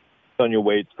 Sure. Sonia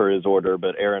waits for his order,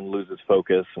 but Aaron loses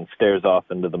focus and stares off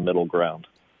into the middle ground.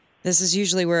 This is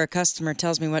usually where a customer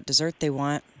tells me what dessert they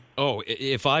want. Oh,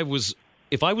 if I was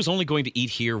only going to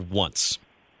eat here once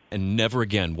and never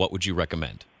again, what would you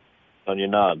recommend? Sonia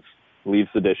nods, leaves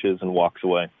the dishes, and walks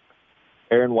away.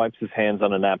 Aaron wipes his hands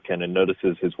on a napkin and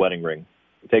notices his wedding ring.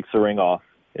 He takes the ring off.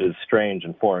 It is strange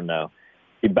and foreign now.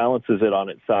 He balances it on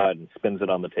its side and spins it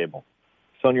on the table.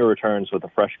 Sonia returns with a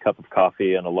fresh cup of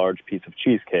coffee and a large piece of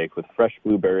cheesecake with fresh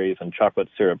blueberries and chocolate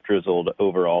syrup drizzled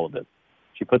over all of it.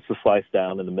 She puts the slice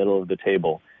down in the middle of the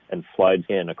table and slides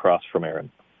in across from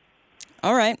Aaron.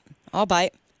 All right, I'll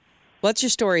bite. What's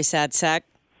your story, sad sack?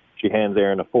 She hands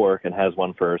Aaron a fork and has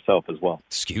one for herself as well.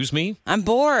 Excuse me? I'm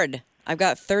bored. I've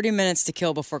got 30 minutes to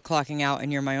kill before clocking out,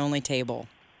 and you're my only table.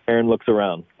 Aaron looks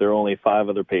around. There are only 5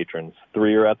 other patrons.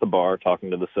 3 are at the bar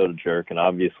talking to the soda jerk and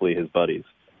obviously his buddies.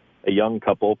 A young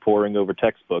couple poring over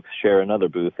textbooks share another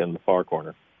booth in the far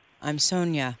corner. I'm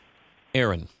Sonia.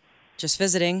 Aaron. Just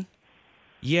visiting.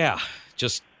 Yeah,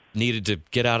 just needed to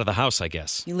get out of the house, I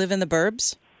guess. You live in the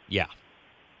burbs? Yeah.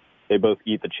 They both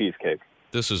eat the cheesecake.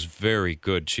 This is very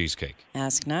good cheesecake.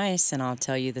 Ask nice, and I'll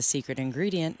tell you the secret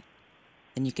ingredient.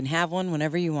 Then you can have one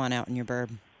whenever you want out in your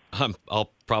burb. I'll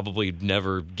probably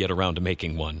never get around to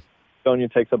making one. Sonia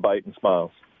takes a bite and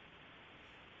smiles.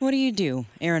 What do you do,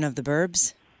 Aaron of the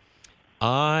burbs?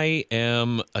 I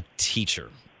am a teacher.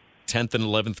 10th and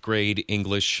 11th grade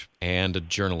English and a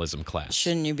journalism class.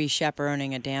 Shouldn't you be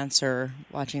chaperoning a dance or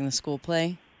watching the school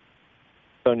play?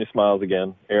 Sonia smiles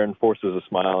again. Aaron forces a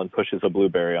smile and pushes a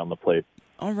blueberry on the plate.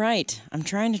 All right, I'm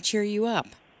trying to cheer you up.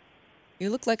 You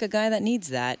look like a guy that needs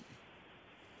that.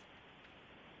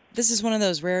 This is one of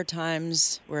those rare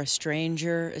times where a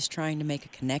stranger is trying to make a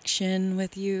connection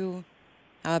with you.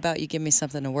 How about you give me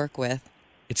something to work with?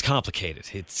 It's complicated.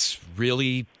 It's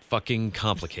really fucking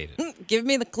complicated. Give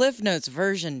me the Cliff Notes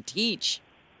version. Teach.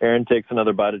 Aaron takes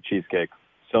another bite of cheesecake.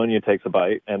 Sonia takes a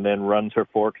bite and then runs her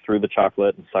fork through the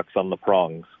chocolate and sucks on the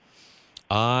prongs.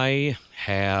 I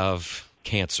have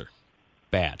cancer.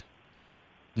 Bad.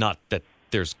 Not that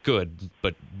there's good,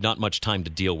 but not much time to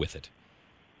deal with it.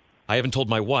 I haven't told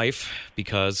my wife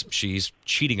because she's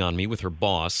cheating on me with her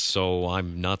boss, so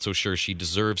I'm not so sure she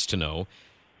deserves to know,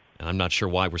 and I'm not sure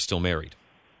why we're still married.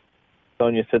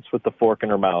 Sonia sits with the fork in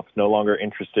her mouth, no longer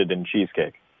interested in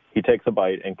cheesecake. He takes a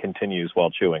bite and continues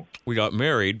while chewing. We got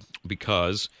married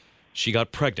because she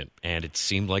got pregnant, and it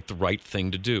seemed like the right thing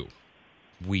to do.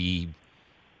 We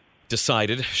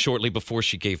decided shortly before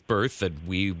she gave birth that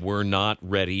we were not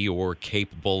ready or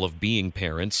capable of being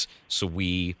parents, so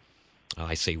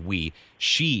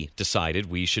she decided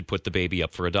we should put the baby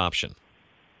up for adoption.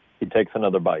 He takes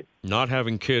another bite. Not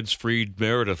having kids freed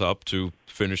Meredith up to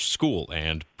finish school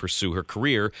and pursue her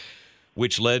career,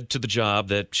 which led to the job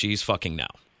that she's fucking now.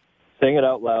 Saying it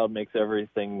out loud makes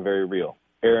everything very real.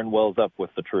 Aaron wells up with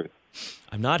the truth.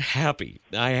 I'm not happy.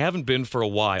 I haven't been for a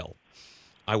while.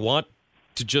 I want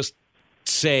to just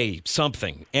say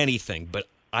something, anything, but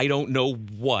I don't know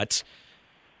what,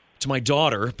 to my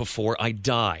daughter before I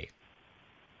die.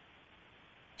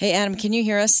 Hey, Adam, can you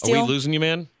hear us still? Are we losing you,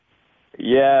 man?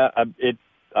 Yeah,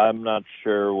 I'm not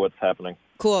sure what's happening.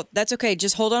 Cool. That's okay.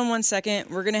 Just hold on 1 second.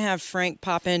 We're going to have Frank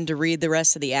pop in to read the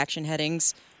rest of the action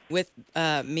headings with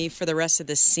me for the rest of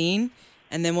the scene,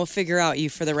 and then we'll figure out you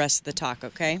for the rest of the talk,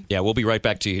 okay? Yeah, we'll be right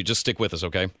back to you. Just stick with us,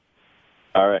 okay?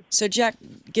 All right. So, Jack,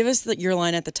 give us your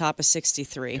line at the top of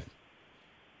 63. Okay.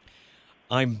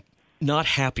 I'm not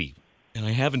happy, and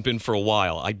I haven't been for a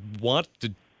while. I want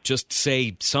to just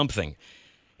say something,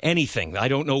 anything, I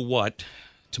don't know what,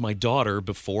 to my daughter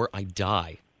before I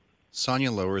die.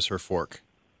 Sonia lowers her fork.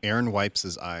 Aaron wipes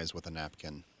his eyes with a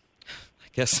napkin. I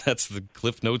guess that's the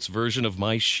Cliff Notes version of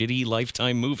my shitty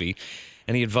Lifetime movie.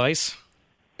 Any advice?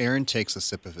 Aaron takes a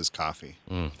sip of his coffee.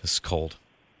 This is cold.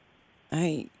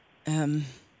 Wow.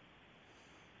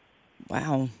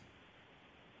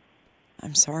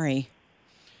 I'm sorry.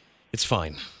 It's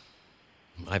fine.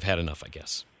 I've had enough, I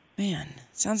guess. Man,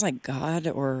 sounds like God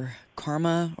or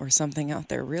karma or something out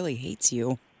there really hates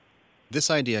you.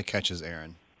 This idea catches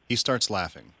Aaron. He starts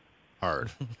laughing. Hard.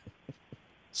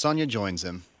 Sonia joins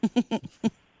him.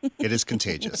 It is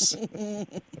contagious.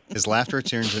 His laughter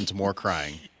turns into more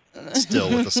crying, still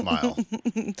with a smile.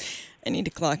 I need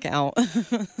to clock out.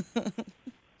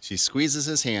 She squeezes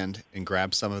his hand and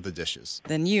grabs some of the dishes.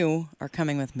 Then you are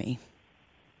coming with me.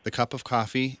 The cup of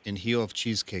coffee and heel of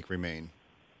cheesecake remain.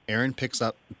 Aaron picks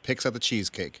up the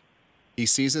cheesecake. He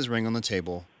sees his ring on the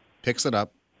table, picks it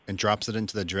up, and drops it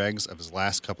into the dregs of his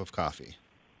last cup of coffee.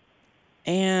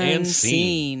 And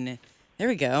scene. There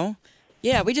we go.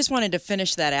 Yeah, we just wanted to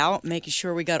finish that out, making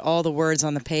sure we got all the words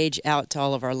on the page out to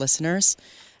all of our listeners.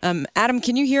 Adam,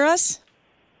 can you hear us?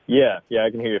 Yeah, I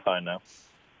can hear you fine now.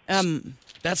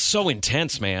 That's so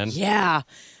intense, man. Yeah.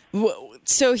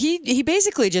 So he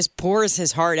basically just pours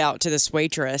his heart out to this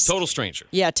waitress. Total stranger.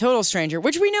 Yeah, total stranger,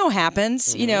 which we know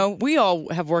happens. Mm-hmm. You know, we all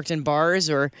have worked in bars,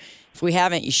 or if we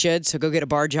haven't, you should, so go get a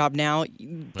bar job now.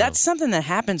 That's something that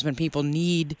happens when people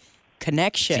need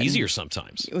connection. It's easier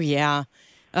sometimes. Yeah.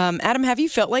 Adam, have you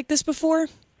felt like this before?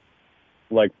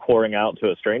 Like pouring out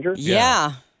to a stranger?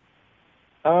 Yeah.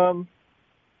 I've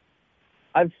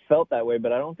felt that way,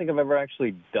 but I don't think I've ever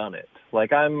actually done it.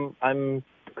 Like, I'm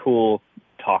cool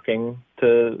talking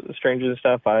to strangers and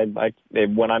stuff.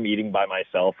 When I'm eating by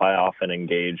myself, I often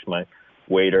engage my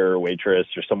waiter or waitress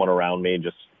or someone around me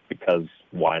just because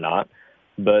why not?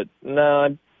 But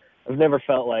no, I've never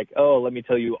felt like, oh, let me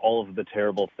tell you all of the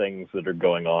terrible things that are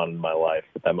going on in my life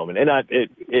at that moment. And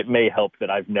it may help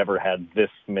that I've never had this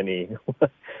many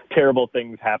terrible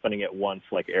things happening at once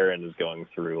like Aaron is going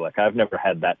through. Like, I've never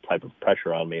had that type of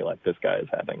pressure on me like this guy is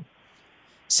having.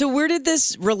 So where did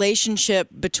this relationship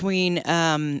between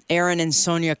Aaron and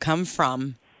Sonia come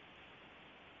from?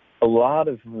 A lot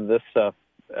of this stuff,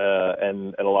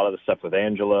 and a lot of the stuff with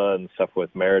Angela and stuff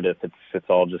with Meredith, it's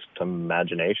all just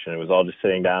imagination. It was all just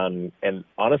sitting down and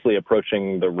honestly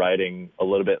approaching the writing a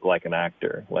little bit like an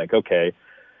actor. Like, okay,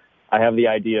 I have the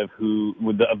idea of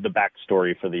the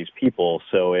backstory for these people.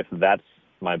 So if that's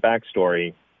my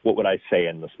backstory, what would I say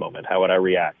in this moment? How would I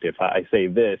react? If I say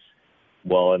this,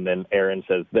 well, and then Aaron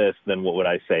says this, then what would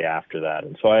I say after that?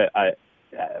 And so I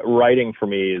writing for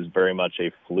me is very much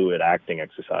a fluid acting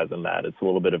exercise in that. It's a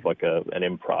little bit of like an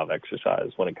improv exercise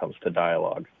when it comes to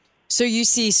dialogue. So you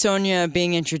see Sonia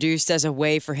being introduced as a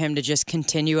way for him to just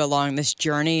continue along this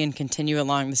journey and continue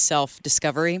along the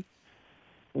self-discovery?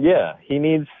 Yeah, he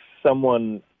needs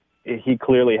someone. He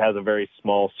clearly has a very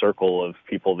small circle of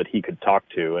people that he could talk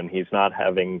to, and he's not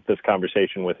having this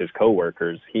conversation with his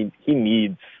coworkers. He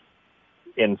needs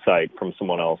insight from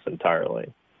someone else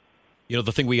entirely. You know,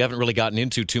 the thing we haven't really gotten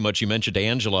into too much, you mentioned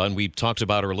Angela, and we talked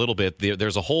about her a little bit.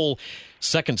 There's a whole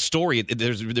second story.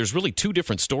 There's really two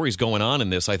different stories going on in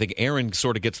this. I think Aaron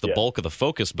sort of gets the bulk of the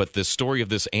focus, but this story of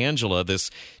this Angela, this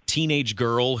teenage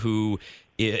girl who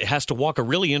has to walk a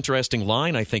really interesting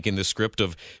line, I think, in this script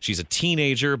of she's a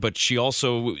teenager, but she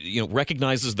also,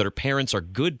 recognizes that her parents are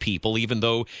good people, even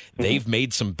though they've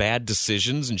made some bad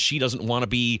decisions, and she doesn't want to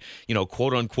be,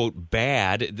 quote unquote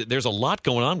bad. There's a lot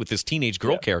going on with this teenage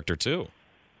girl character too.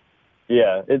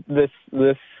 Yeah, this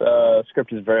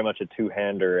script is very much a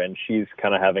two-hander, and she's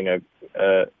kind of having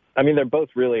they're both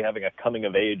really having a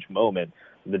coming-of-age moment.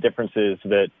 The difference is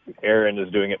that Aaron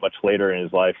is doing it much later in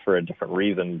his life for a different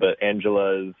reason, but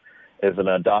Angela is an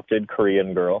adopted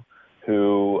Korean girl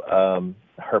who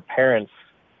her parents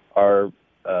are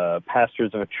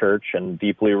pastors of a church and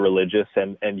deeply religious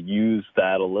and use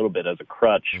that a little bit as a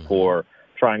crutch for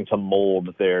trying to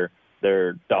mold their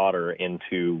daughter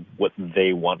into what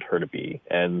they want her to be.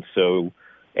 And so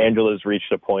Angela's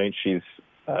reached a point, she's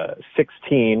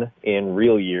 16 in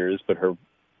real years, but her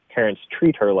parents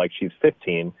treat her like she's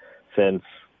 15 since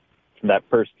that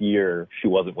first year she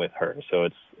wasn't with her. So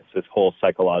it's this whole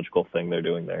psychological thing they're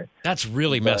doing there. That's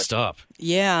really messed up.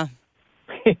 Yeah.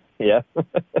 Yeah.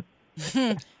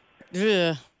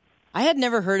 I had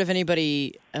never heard of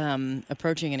anybody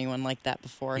approaching anyone like that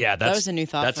before. Yeah, that was a new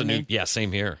thought for me. Yeah,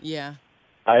 same here. Yeah.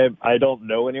 I don't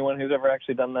know anyone who's ever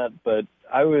actually done that, but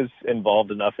I was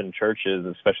involved enough in churches,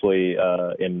 especially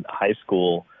in high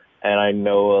school, and I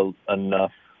know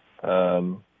enough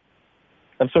of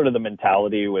sort of the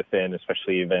mentality within,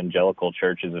 especially evangelical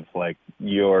churches, of like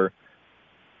your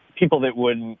people that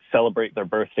wouldn't celebrate their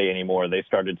birthday anymore. They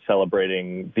started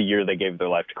celebrating the year they gave their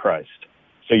life to Christ.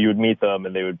 So you would meet them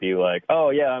and they would be like, oh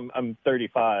yeah, I'm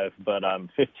 35, but I'm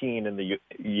 15 in the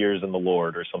years in the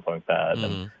Lord or something like that.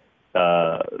 And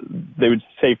they would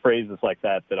say phrases like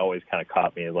that always kind of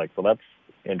caught me as like, well, that's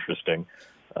interesting.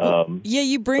 Yeah,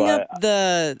 you bring so up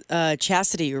the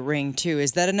chastity ring too.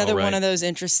 Is that another one of those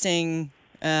interesting?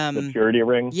 The purity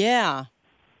ring. Yeah.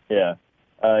 Yeah.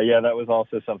 That was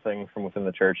also something from within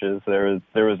the churches. There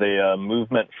was a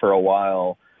movement for a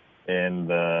while in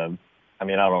the, I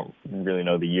don't really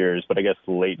know the years, but I guess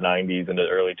the late 90s into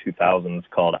early 2000s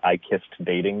called I Kissed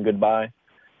Dating Goodbye.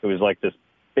 It was like this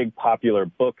big popular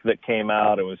book that came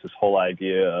out. It was this whole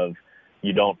idea of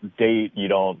you don't date, you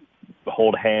don't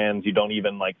hold hands, you don't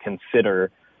even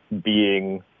consider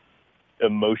being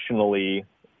emotionally,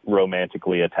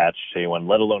 romantically attached to anyone,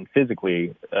 let alone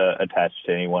physically attached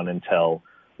to anyone until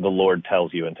the Lord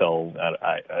tells you, until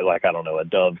I don't know, a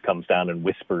dove comes down and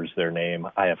whispers their name.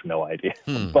 I have no idea.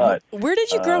 But where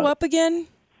did you grow up again?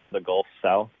 The Gulf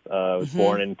South. I was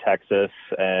born in Texas,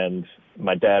 and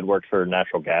my dad worked for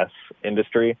natural gas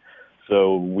industry.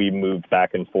 So we moved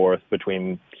back and forth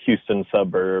between Houston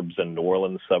suburbs and New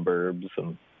Orleans suburbs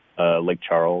and Lake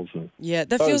Charles. And yeah,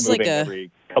 that so feels I was like moving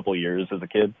every couple years as a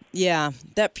kid. Yeah,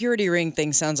 that purity ring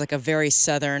thing sounds like a very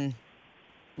Southern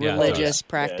religious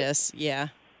practice. Yeah.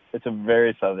 It's a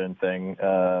very Southern thing.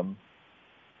 I've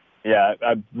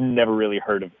never really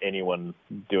heard of anyone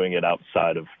doing it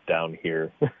outside of down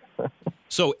here.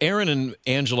 So Aaron and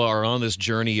Angela are on this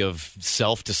journey of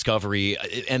self-discovery,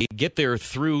 and they get there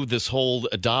through this whole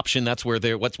adoption. That's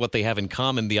where what they have in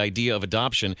common, the idea of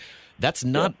adoption. That's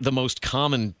not the most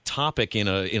common topic in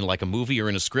a movie or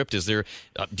in a script. Is there?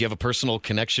 Do you have a personal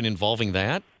connection involving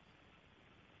that?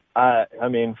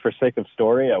 For sake of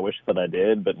story, I wish that I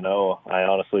did, but no, I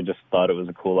honestly just thought it was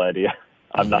a cool idea.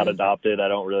 I'm not adopted. I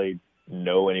don't really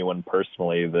know anyone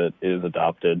personally that is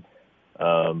adopted,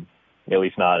 at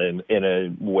least not in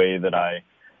a way that I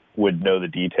would know the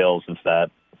details of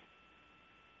that.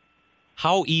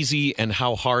 How easy and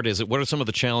how hard is it? What are some of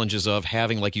the challenges of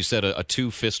having, like you said, a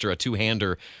two-fister, a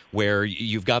two-hander, where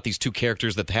you've got these two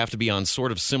characters that have to be on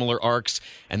sort of similar arcs,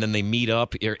 and then they meet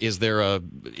up? Is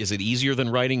it easier than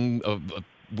writing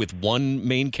with one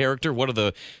main character? What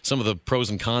are some of the pros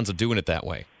and cons of doing it that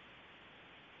way?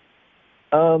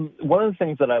 One of the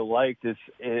things that I liked is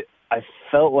I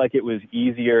felt like it was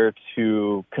easier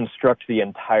to construct the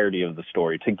entirety of the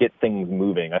story, to get things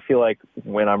moving. I feel like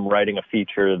when I'm writing a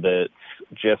feature that's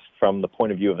just from the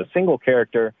point of view of a single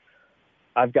character,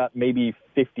 I've got maybe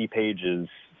 50 pages,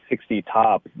 60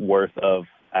 top worth of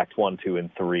Act 1, 2, and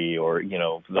 3, or,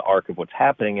 the arc of what's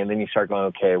happening. And then you start going,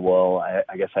 okay, well,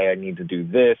 I guess I need to do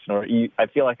this. I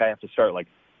feel like I have to start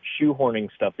shoehorning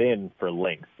stuff in for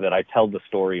length, that I tell the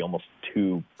story almost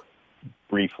too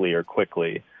briefly or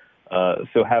quickly.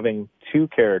 So having two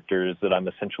characters that I'm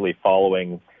essentially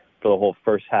following for the whole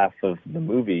first half of the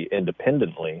movie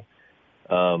independently,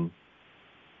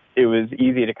 it was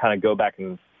easy to kind of go back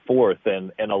and forth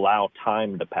and allow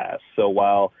time to pass. So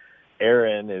while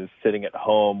Erin is sitting at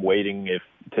home waiting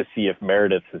to see if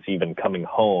Meredith is even coming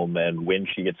home and when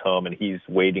she gets home, and he's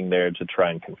waiting there to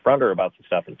try and confront her about some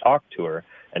stuff and talk to her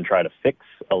and try to fix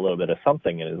a little bit of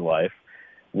something in his life,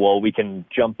 well, we can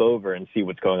jump over and see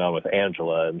what's going on with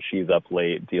Angela, and she's up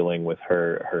late dealing with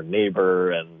her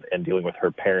neighbor and dealing with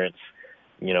her parents,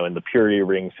 in the purity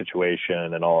ring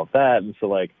situation and all of that. And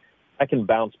so, I can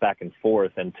bounce back and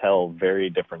forth and tell very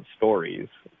different stories.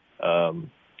 And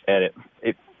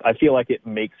I feel like it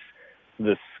makes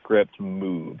the script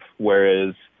move.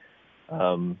 Whereas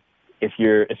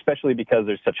especially because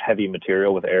there's such heavy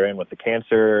material with Aaron, with the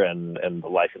cancer and the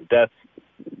life and death,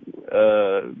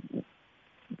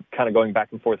 kind of going back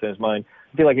and forth in his mind,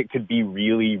 I feel like it could be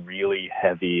really, really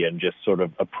heavy and just sort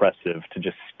of oppressive to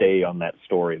just stay on that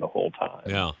story the whole time.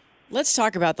 Yeah. Let's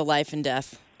talk about the life and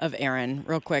death of Aaron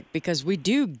real quick, because we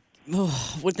do,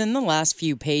 within the last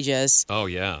few pages. Oh,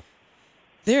 yeah.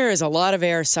 There is a lot of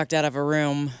air sucked out of a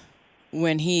room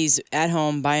when he's at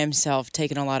home by himself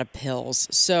taking a lot of pills.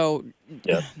 So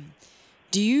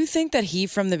do you think that he,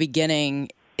 from the beginning,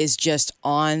 is just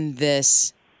on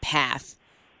this path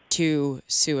to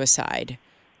suicide?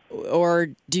 Or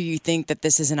do you think that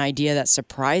this is an idea that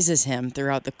surprises him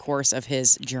throughout the course of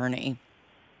his journey?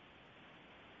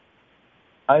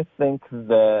 I think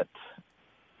that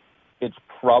it's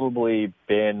probably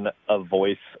been a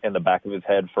voice in the back of his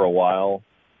head for a while,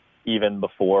 even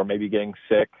before maybe getting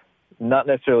sick. Not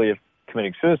necessarily of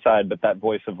committing suicide, but that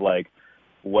voice of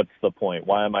what's the point?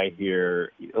 Why am I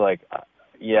here?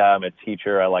 I'm a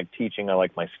teacher. I like teaching. I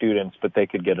like my students, but they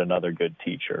could get another good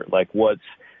teacher.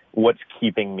 What's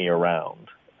keeping me around?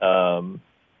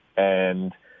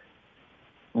 And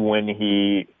when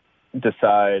he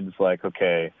decides,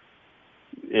 okay,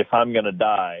 if I'm going to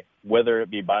die, whether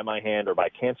it be by my hand or by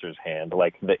cancer's hand,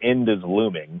 the end is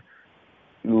looming.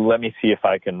 let me see if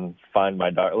I can find my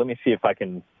daughter. Let me see if I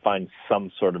can find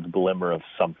some sort of glimmer of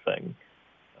something.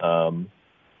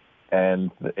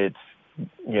 And it's,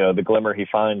 the glimmer he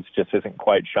finds just isn't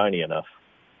quite shiny enough.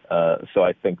 So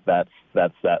I think that's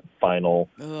that final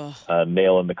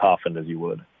nail in the coffin, as you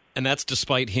would. And that's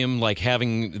despite him like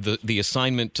having the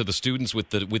assignment to the students with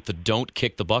the don't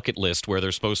kick the bucket list, where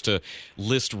they're supposed to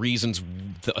list reasons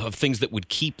of things that would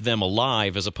keep them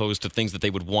alive as opposed to things that they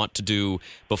would want to do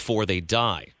before they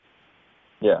die.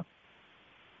 Yeah.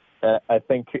 I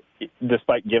think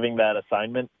despite giving that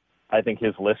assignment, I think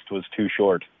his list was too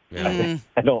short. Yeah.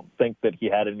 I don't think that he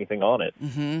had anything on it.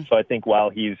 Mm-hmm. So I think while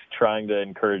he's trying to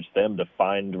encourage them to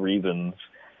find reasons,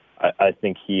 I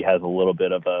think he has a little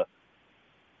bit of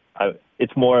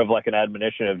it's more of like an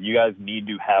admonition of, you guys need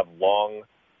to have long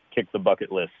kick the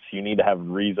bucket lists. You need to have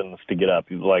reasons to get up.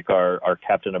 Like our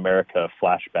Captain America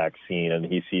flashback scene, and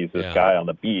he sees this guy on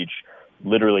the beach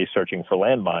literally searching for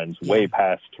landmines way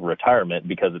past retirement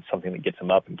because it's something that gets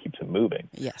him up and keeps him moving.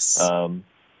 Yes.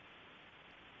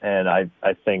 And I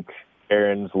think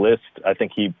Aaron's list, I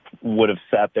think he would have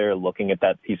sat there looking at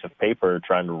that piece of paper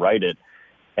trying to write it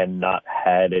and not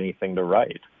had anything to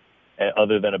write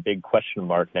other than a big question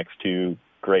mark next to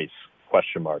Grace,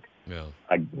 question mark. Yeah.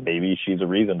 Maybe she's a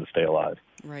reason to stay alive.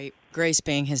 Right. Grace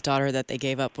being his daughter that they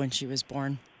gave up when she was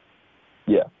born.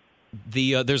 Yeah.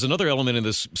 There's another element in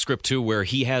this script, too, where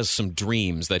he has some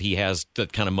dreams that he has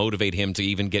that kind of motivate him to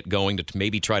even get going, to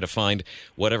maybe try to find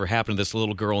whatever happened to this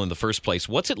little girl in the first place.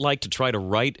 What's it like to try to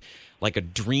write like a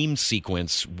dream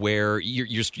sequence where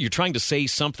you're trying to say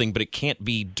something, but it can't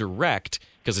be direct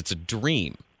because it's a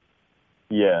dream?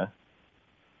 Yeah.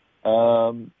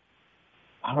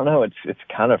 I don't know. It's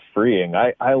kind of freeing.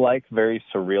 I like very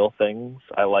surreal things.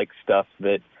 I like stuff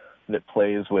that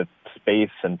plays with space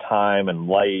and time and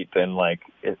light, and like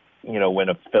it, when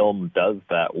a film does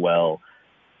that well,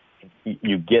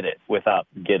 you get it without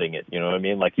getting it. You know what I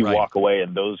mean? Like you walk away,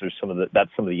 and those are some of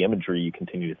the imagery you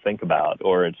continue to think about,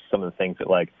 or it's some of the things that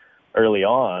like early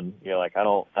on you're like, I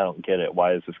don't get it.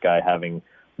 Why is this guy having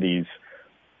these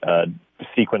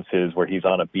sequences where he's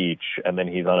on a beach, and then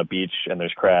he's on a beach and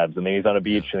there's crabs, and then he's on a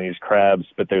beach and there's crabs,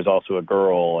 but there's also a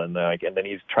girl, and then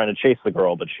he's trying to chase the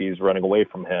girl, but she's running away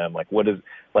from him. Like, what is,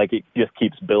 like, it just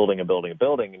keeps building and building and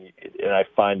building, and I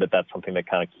find that that's something that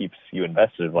kind of keeps you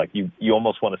invested. Like you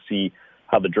almost want to see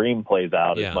how the dream plays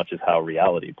out as much as how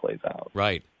reality plays out.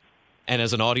 Right. And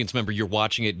as an audience member, you're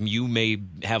watching it, and you may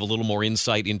have a little more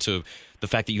insight into the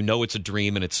fact that it's a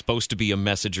dream and it's supposed to be a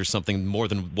message or something more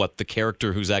than what the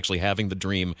character who's actually having the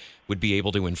dream would be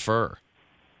able to infer.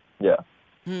 Yeah.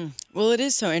 Well, it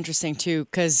is so interesting, too,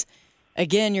 because,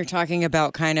 again, you're talking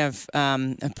about kind of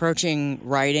approaching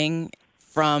writing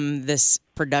from this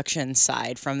production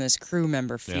side, from this crew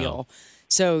member feel. Yeah.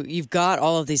 So you've got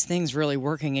all of these things really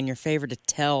working in your favor to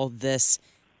tell this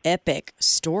epic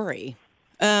story.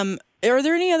 Are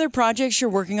there any other projects you're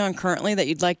working on currently that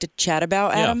you'd like to chat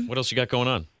about, Adam? Yeah. What else you got going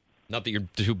on? Not that you're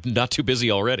not too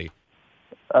busy already.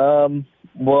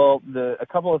 Well, a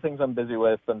couple of things I'm busy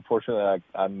with. Unfortunately,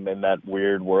 I'm in that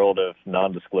weird world of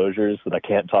non-disclosures that I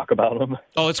can't talk about them.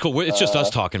 Oh, it's cool. It's just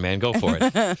us talking, man. Go for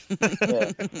it.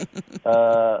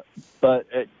 But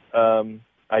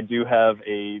I do have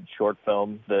a short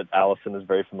film that Allison is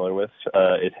very familiar with.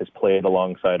 It has played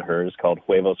alongside hers called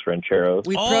Huevos Rancheros.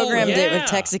 We programmed it with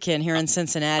Texican here in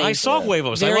Cincinnati. I saw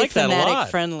Huevos. I like that a lot. Very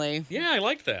thematic friendly. Yeah, I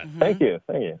like that. Mm-hmm. Thank you.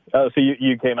 Oh, so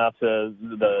you came out to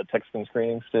the Texican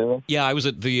screenings too? Yeah, I was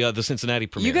at the Cincinnati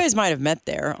premiere. You guys might have met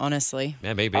there, honestly.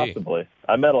 Yeah, maybe. Possibly.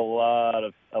 I met a lot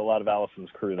of Allison's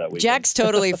crew that week. Jack's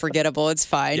totally forgettable. It's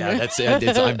fine. Yeah,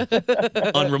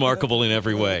 I'm unremarkable in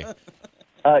every way.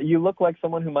 You look like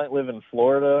someone who might live in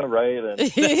Florida, right?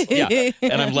 And yeah,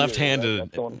 and I'm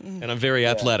left-handed, and I'm very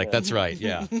athletic. Yeah. That's right,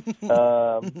 yeah.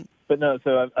 But no,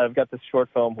 so I've got this short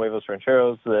film, Huevos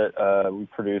Rancheros, that we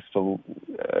produced,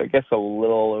 I guess, a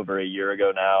little over a year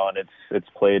ago now, and it's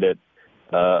played at,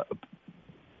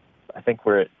 I think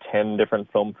we're at 10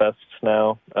 different film fests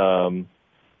now.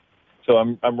 So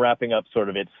I'm wrapping up sort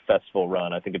of its festival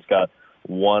run. I think it's got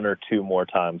one or two more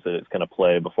times that it's going to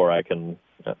play before I can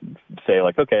say,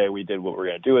 like, okay, we did what we're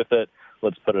going to do with it.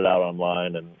 Let's put it out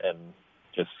online and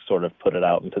just sort of put it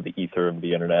out into the ether of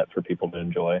the internet for people to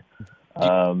enjoy.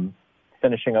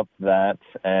 Finishing up that,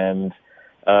 and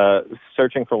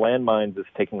searching for landmines is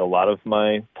taking a lot of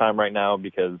my time right now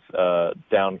because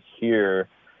down here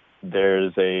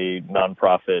there's a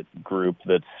nonprofit group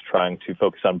that's trying to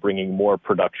focus on bringing more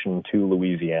production to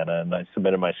Louisiana, and I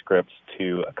submitted my scripts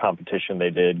to a competition they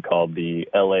did called the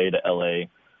LA to LA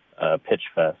Pitch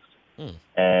Fest.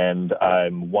 And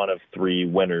I'm one of 3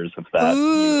 winners of that.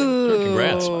 Ooh.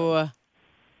 Congrats.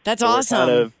 That's So we're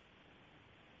awesome.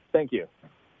 Thank you.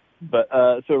 But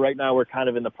so right now we're kind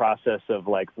of in the process of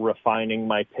like refining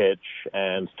my pitch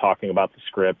and talking about the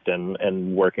script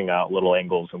and working out little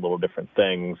angles and little different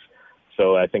things.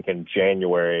 So I think in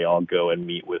January I'll go and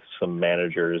meet with some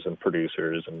managers and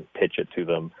producers and pitch it to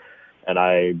them. And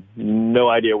I no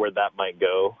idea where that might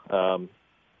go.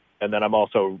 And then I'm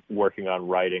also working on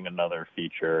writing another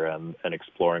feature and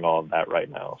exploring all of that right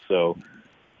now. So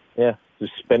yeah,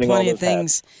 just spinning Plenty all of those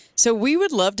things. So we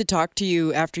would love to talk to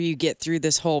you after you get through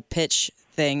this whole pitch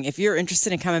thing. If you're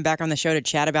interested in coming back on the show to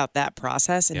chat about that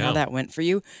process and how that went for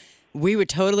you, we would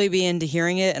totally be into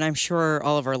hearing it, and I'm sure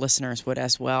all of our listeners would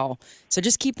as well. So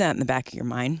just keep that in the back of your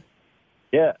mind.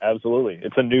 Yeah, absolutely.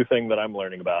 It's a new thing that I'm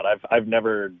learning about. I've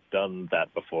never done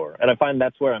that before. And I find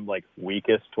that's where I'm like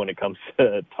weakest when it comes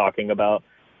to talking about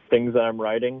things that I'm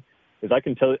writing. Is I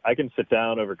can sit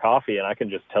down over coffee and I can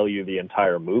just tell you the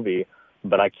entire movie,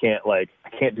 but I can't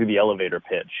do the elevator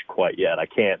pitch quite yet. I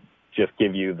can't just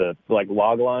give you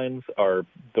log lines are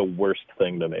the worst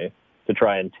thing to me, to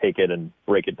try and take it and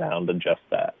break it down to just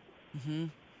that. Mm-hmm.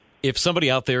 If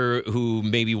somebody out there who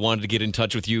maybe wanted to get in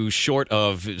touch with you, short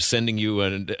of sending you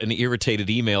an irritated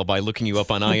email by looking you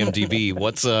up on IMDb,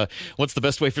 what's the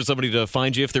best way for somebody to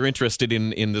find you if they're interested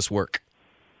in this work?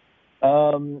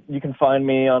 You can find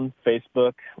me on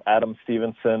Facebook, Adam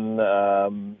Stephenson.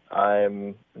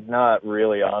 I'm not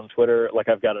really on Twitter. Like,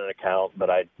 I've got an account, but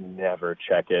I never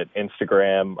check it.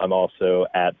 Instagram, I'm also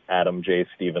at Adam J.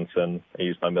 Stephenson. I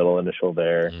use my middle initial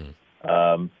there.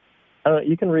 I don't know,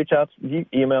 you can reach out, you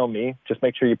email me. Just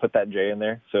make sure you put that J in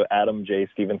there. So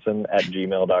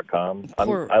adamjstevenson@gmail.com. I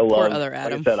love, other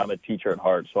Adam. like I said, I'm a teacher at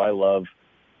heart, so I love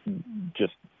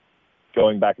just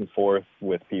going back and forth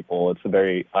with people. It's a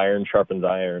very iron sharpens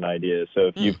iron idea.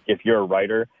 So if you're a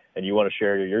writer and you want to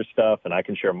share your stuff and I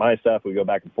can share my stuff, we go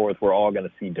back and forth, we're all going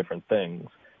to see different things.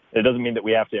 It doesn't mean that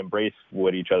we have to embrace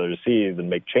what each other sees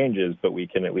and make changes, but we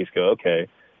can at least go, okay,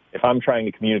 if I'm trying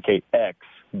to communicate X,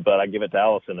 but I give it to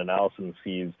Allison and Allison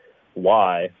sees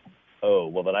Y, oh,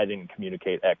 well, then I didn't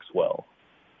communicate X well.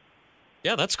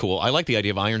 Yeah, that's cool. I like the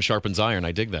idea of iron sharpens iron.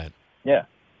 I dig that. Yeah.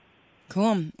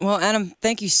 Cool. Well, Adam,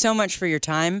 thank you so much for your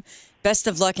time. Best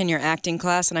of luck in your acting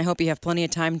class, and I hope you have plenty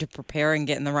of time to prepare and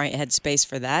get in the right headspace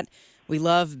for that. We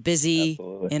love busy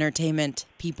entertainment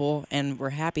people, and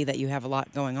we're happy that you have a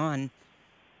lot going on.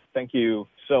 Thank you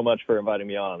so much for inviting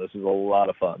me on. This is a lot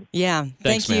of fun. Yeah,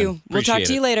 Thanks, thank you. man. We'll talk Appreciate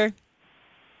to you it. later.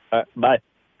 All right, bye.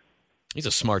 He's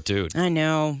a smart dude. I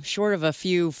know. Short of a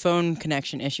few phone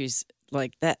connection issues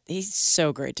like that, he's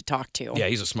so great to talk to. Yeah,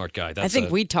 he's a smart guy. I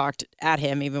think we talked at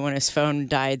him even when his phone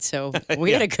died, so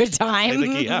we had a good time.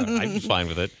 I'm fine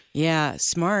with it. Yeah,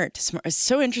 smart. It's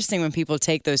so interesting when people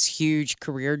take those huge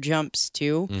career jumps,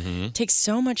 too. Mm-hmm. It takes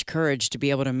so much courage to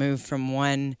be able to move from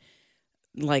one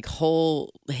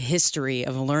whole history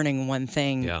of learning one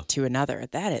thing to another.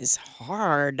 That is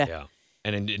hard. Yeah.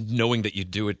 And in knowing that you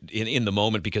do it in the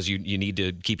moment because you need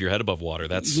to keep your head above water.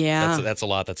 That's a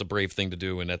lot. That's a brave thing to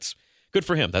do, and that's good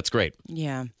for him. That's great.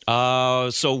 Yeah.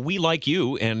 So we like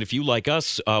you, and if you like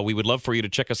us, we would love for you to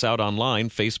check us out online,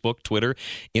 Facebook, Twitter,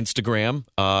 Instagram,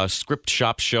 Script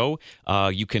Shop Show.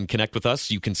 You can connect with us.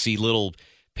 You can see little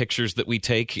pictures that we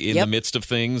take in the midst of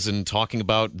things and talking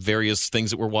about various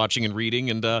things that we're watching and reading,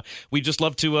 and we'd just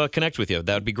love to connect with you.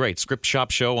 That would be great. Script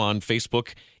Shop Show on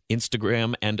Facebook,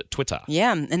 Instagram, and Twitter.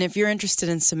 Yeah, and if you're interested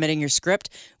in submitting your script,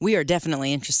 we are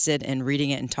definitely interested in reading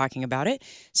it and talking about it.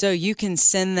 So you can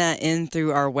send that in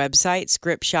through our website,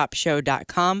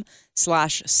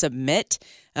 scriptshopshow.com/submit.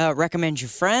 Recommend your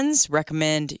friends,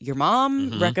 recommend your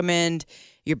mom, recommend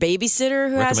your babysitter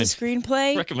who has a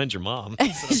screenplay. Recommend your mom.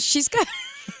 She's got...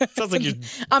 Sounds like you're...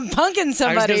 I'm punking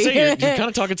somebody. I was going to say, you're kind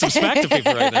of talking some smack to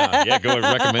people right now. Yeah, go and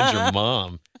recommend your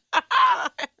mom.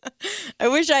 I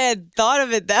wish I had thought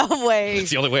of it that way. That's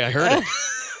the only way I heard it.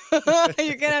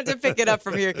 You're going to have to pick it up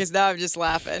from here because now I'm just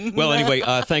laughing. Well, anyway,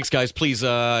 thanks, guys. Please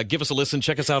give us a listen.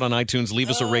 Check us out on iTunes. Leave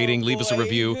us a rating. Leave us a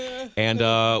review. And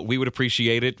we would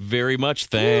appreciate it very much.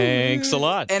 Thanks a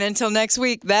lot. And until next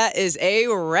week, that is a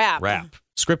wrap.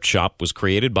 Script Shop was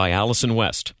created by Allison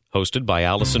West. Hosted by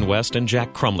Allison West and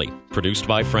Jack Crumley. Produced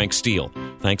by Frank Steele.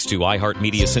 Thanks to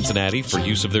iHeartMedia Cincinnati for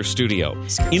use of their studio.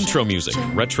 Intro music,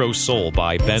 Retro Soul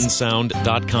by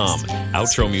bensound.com.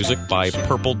 Outro music by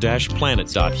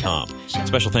purple-planet.com.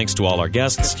 Special thanks to all our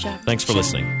guests. Thanks for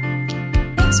listening.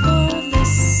 Thanks for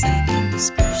listening to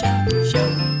Script Shop Show.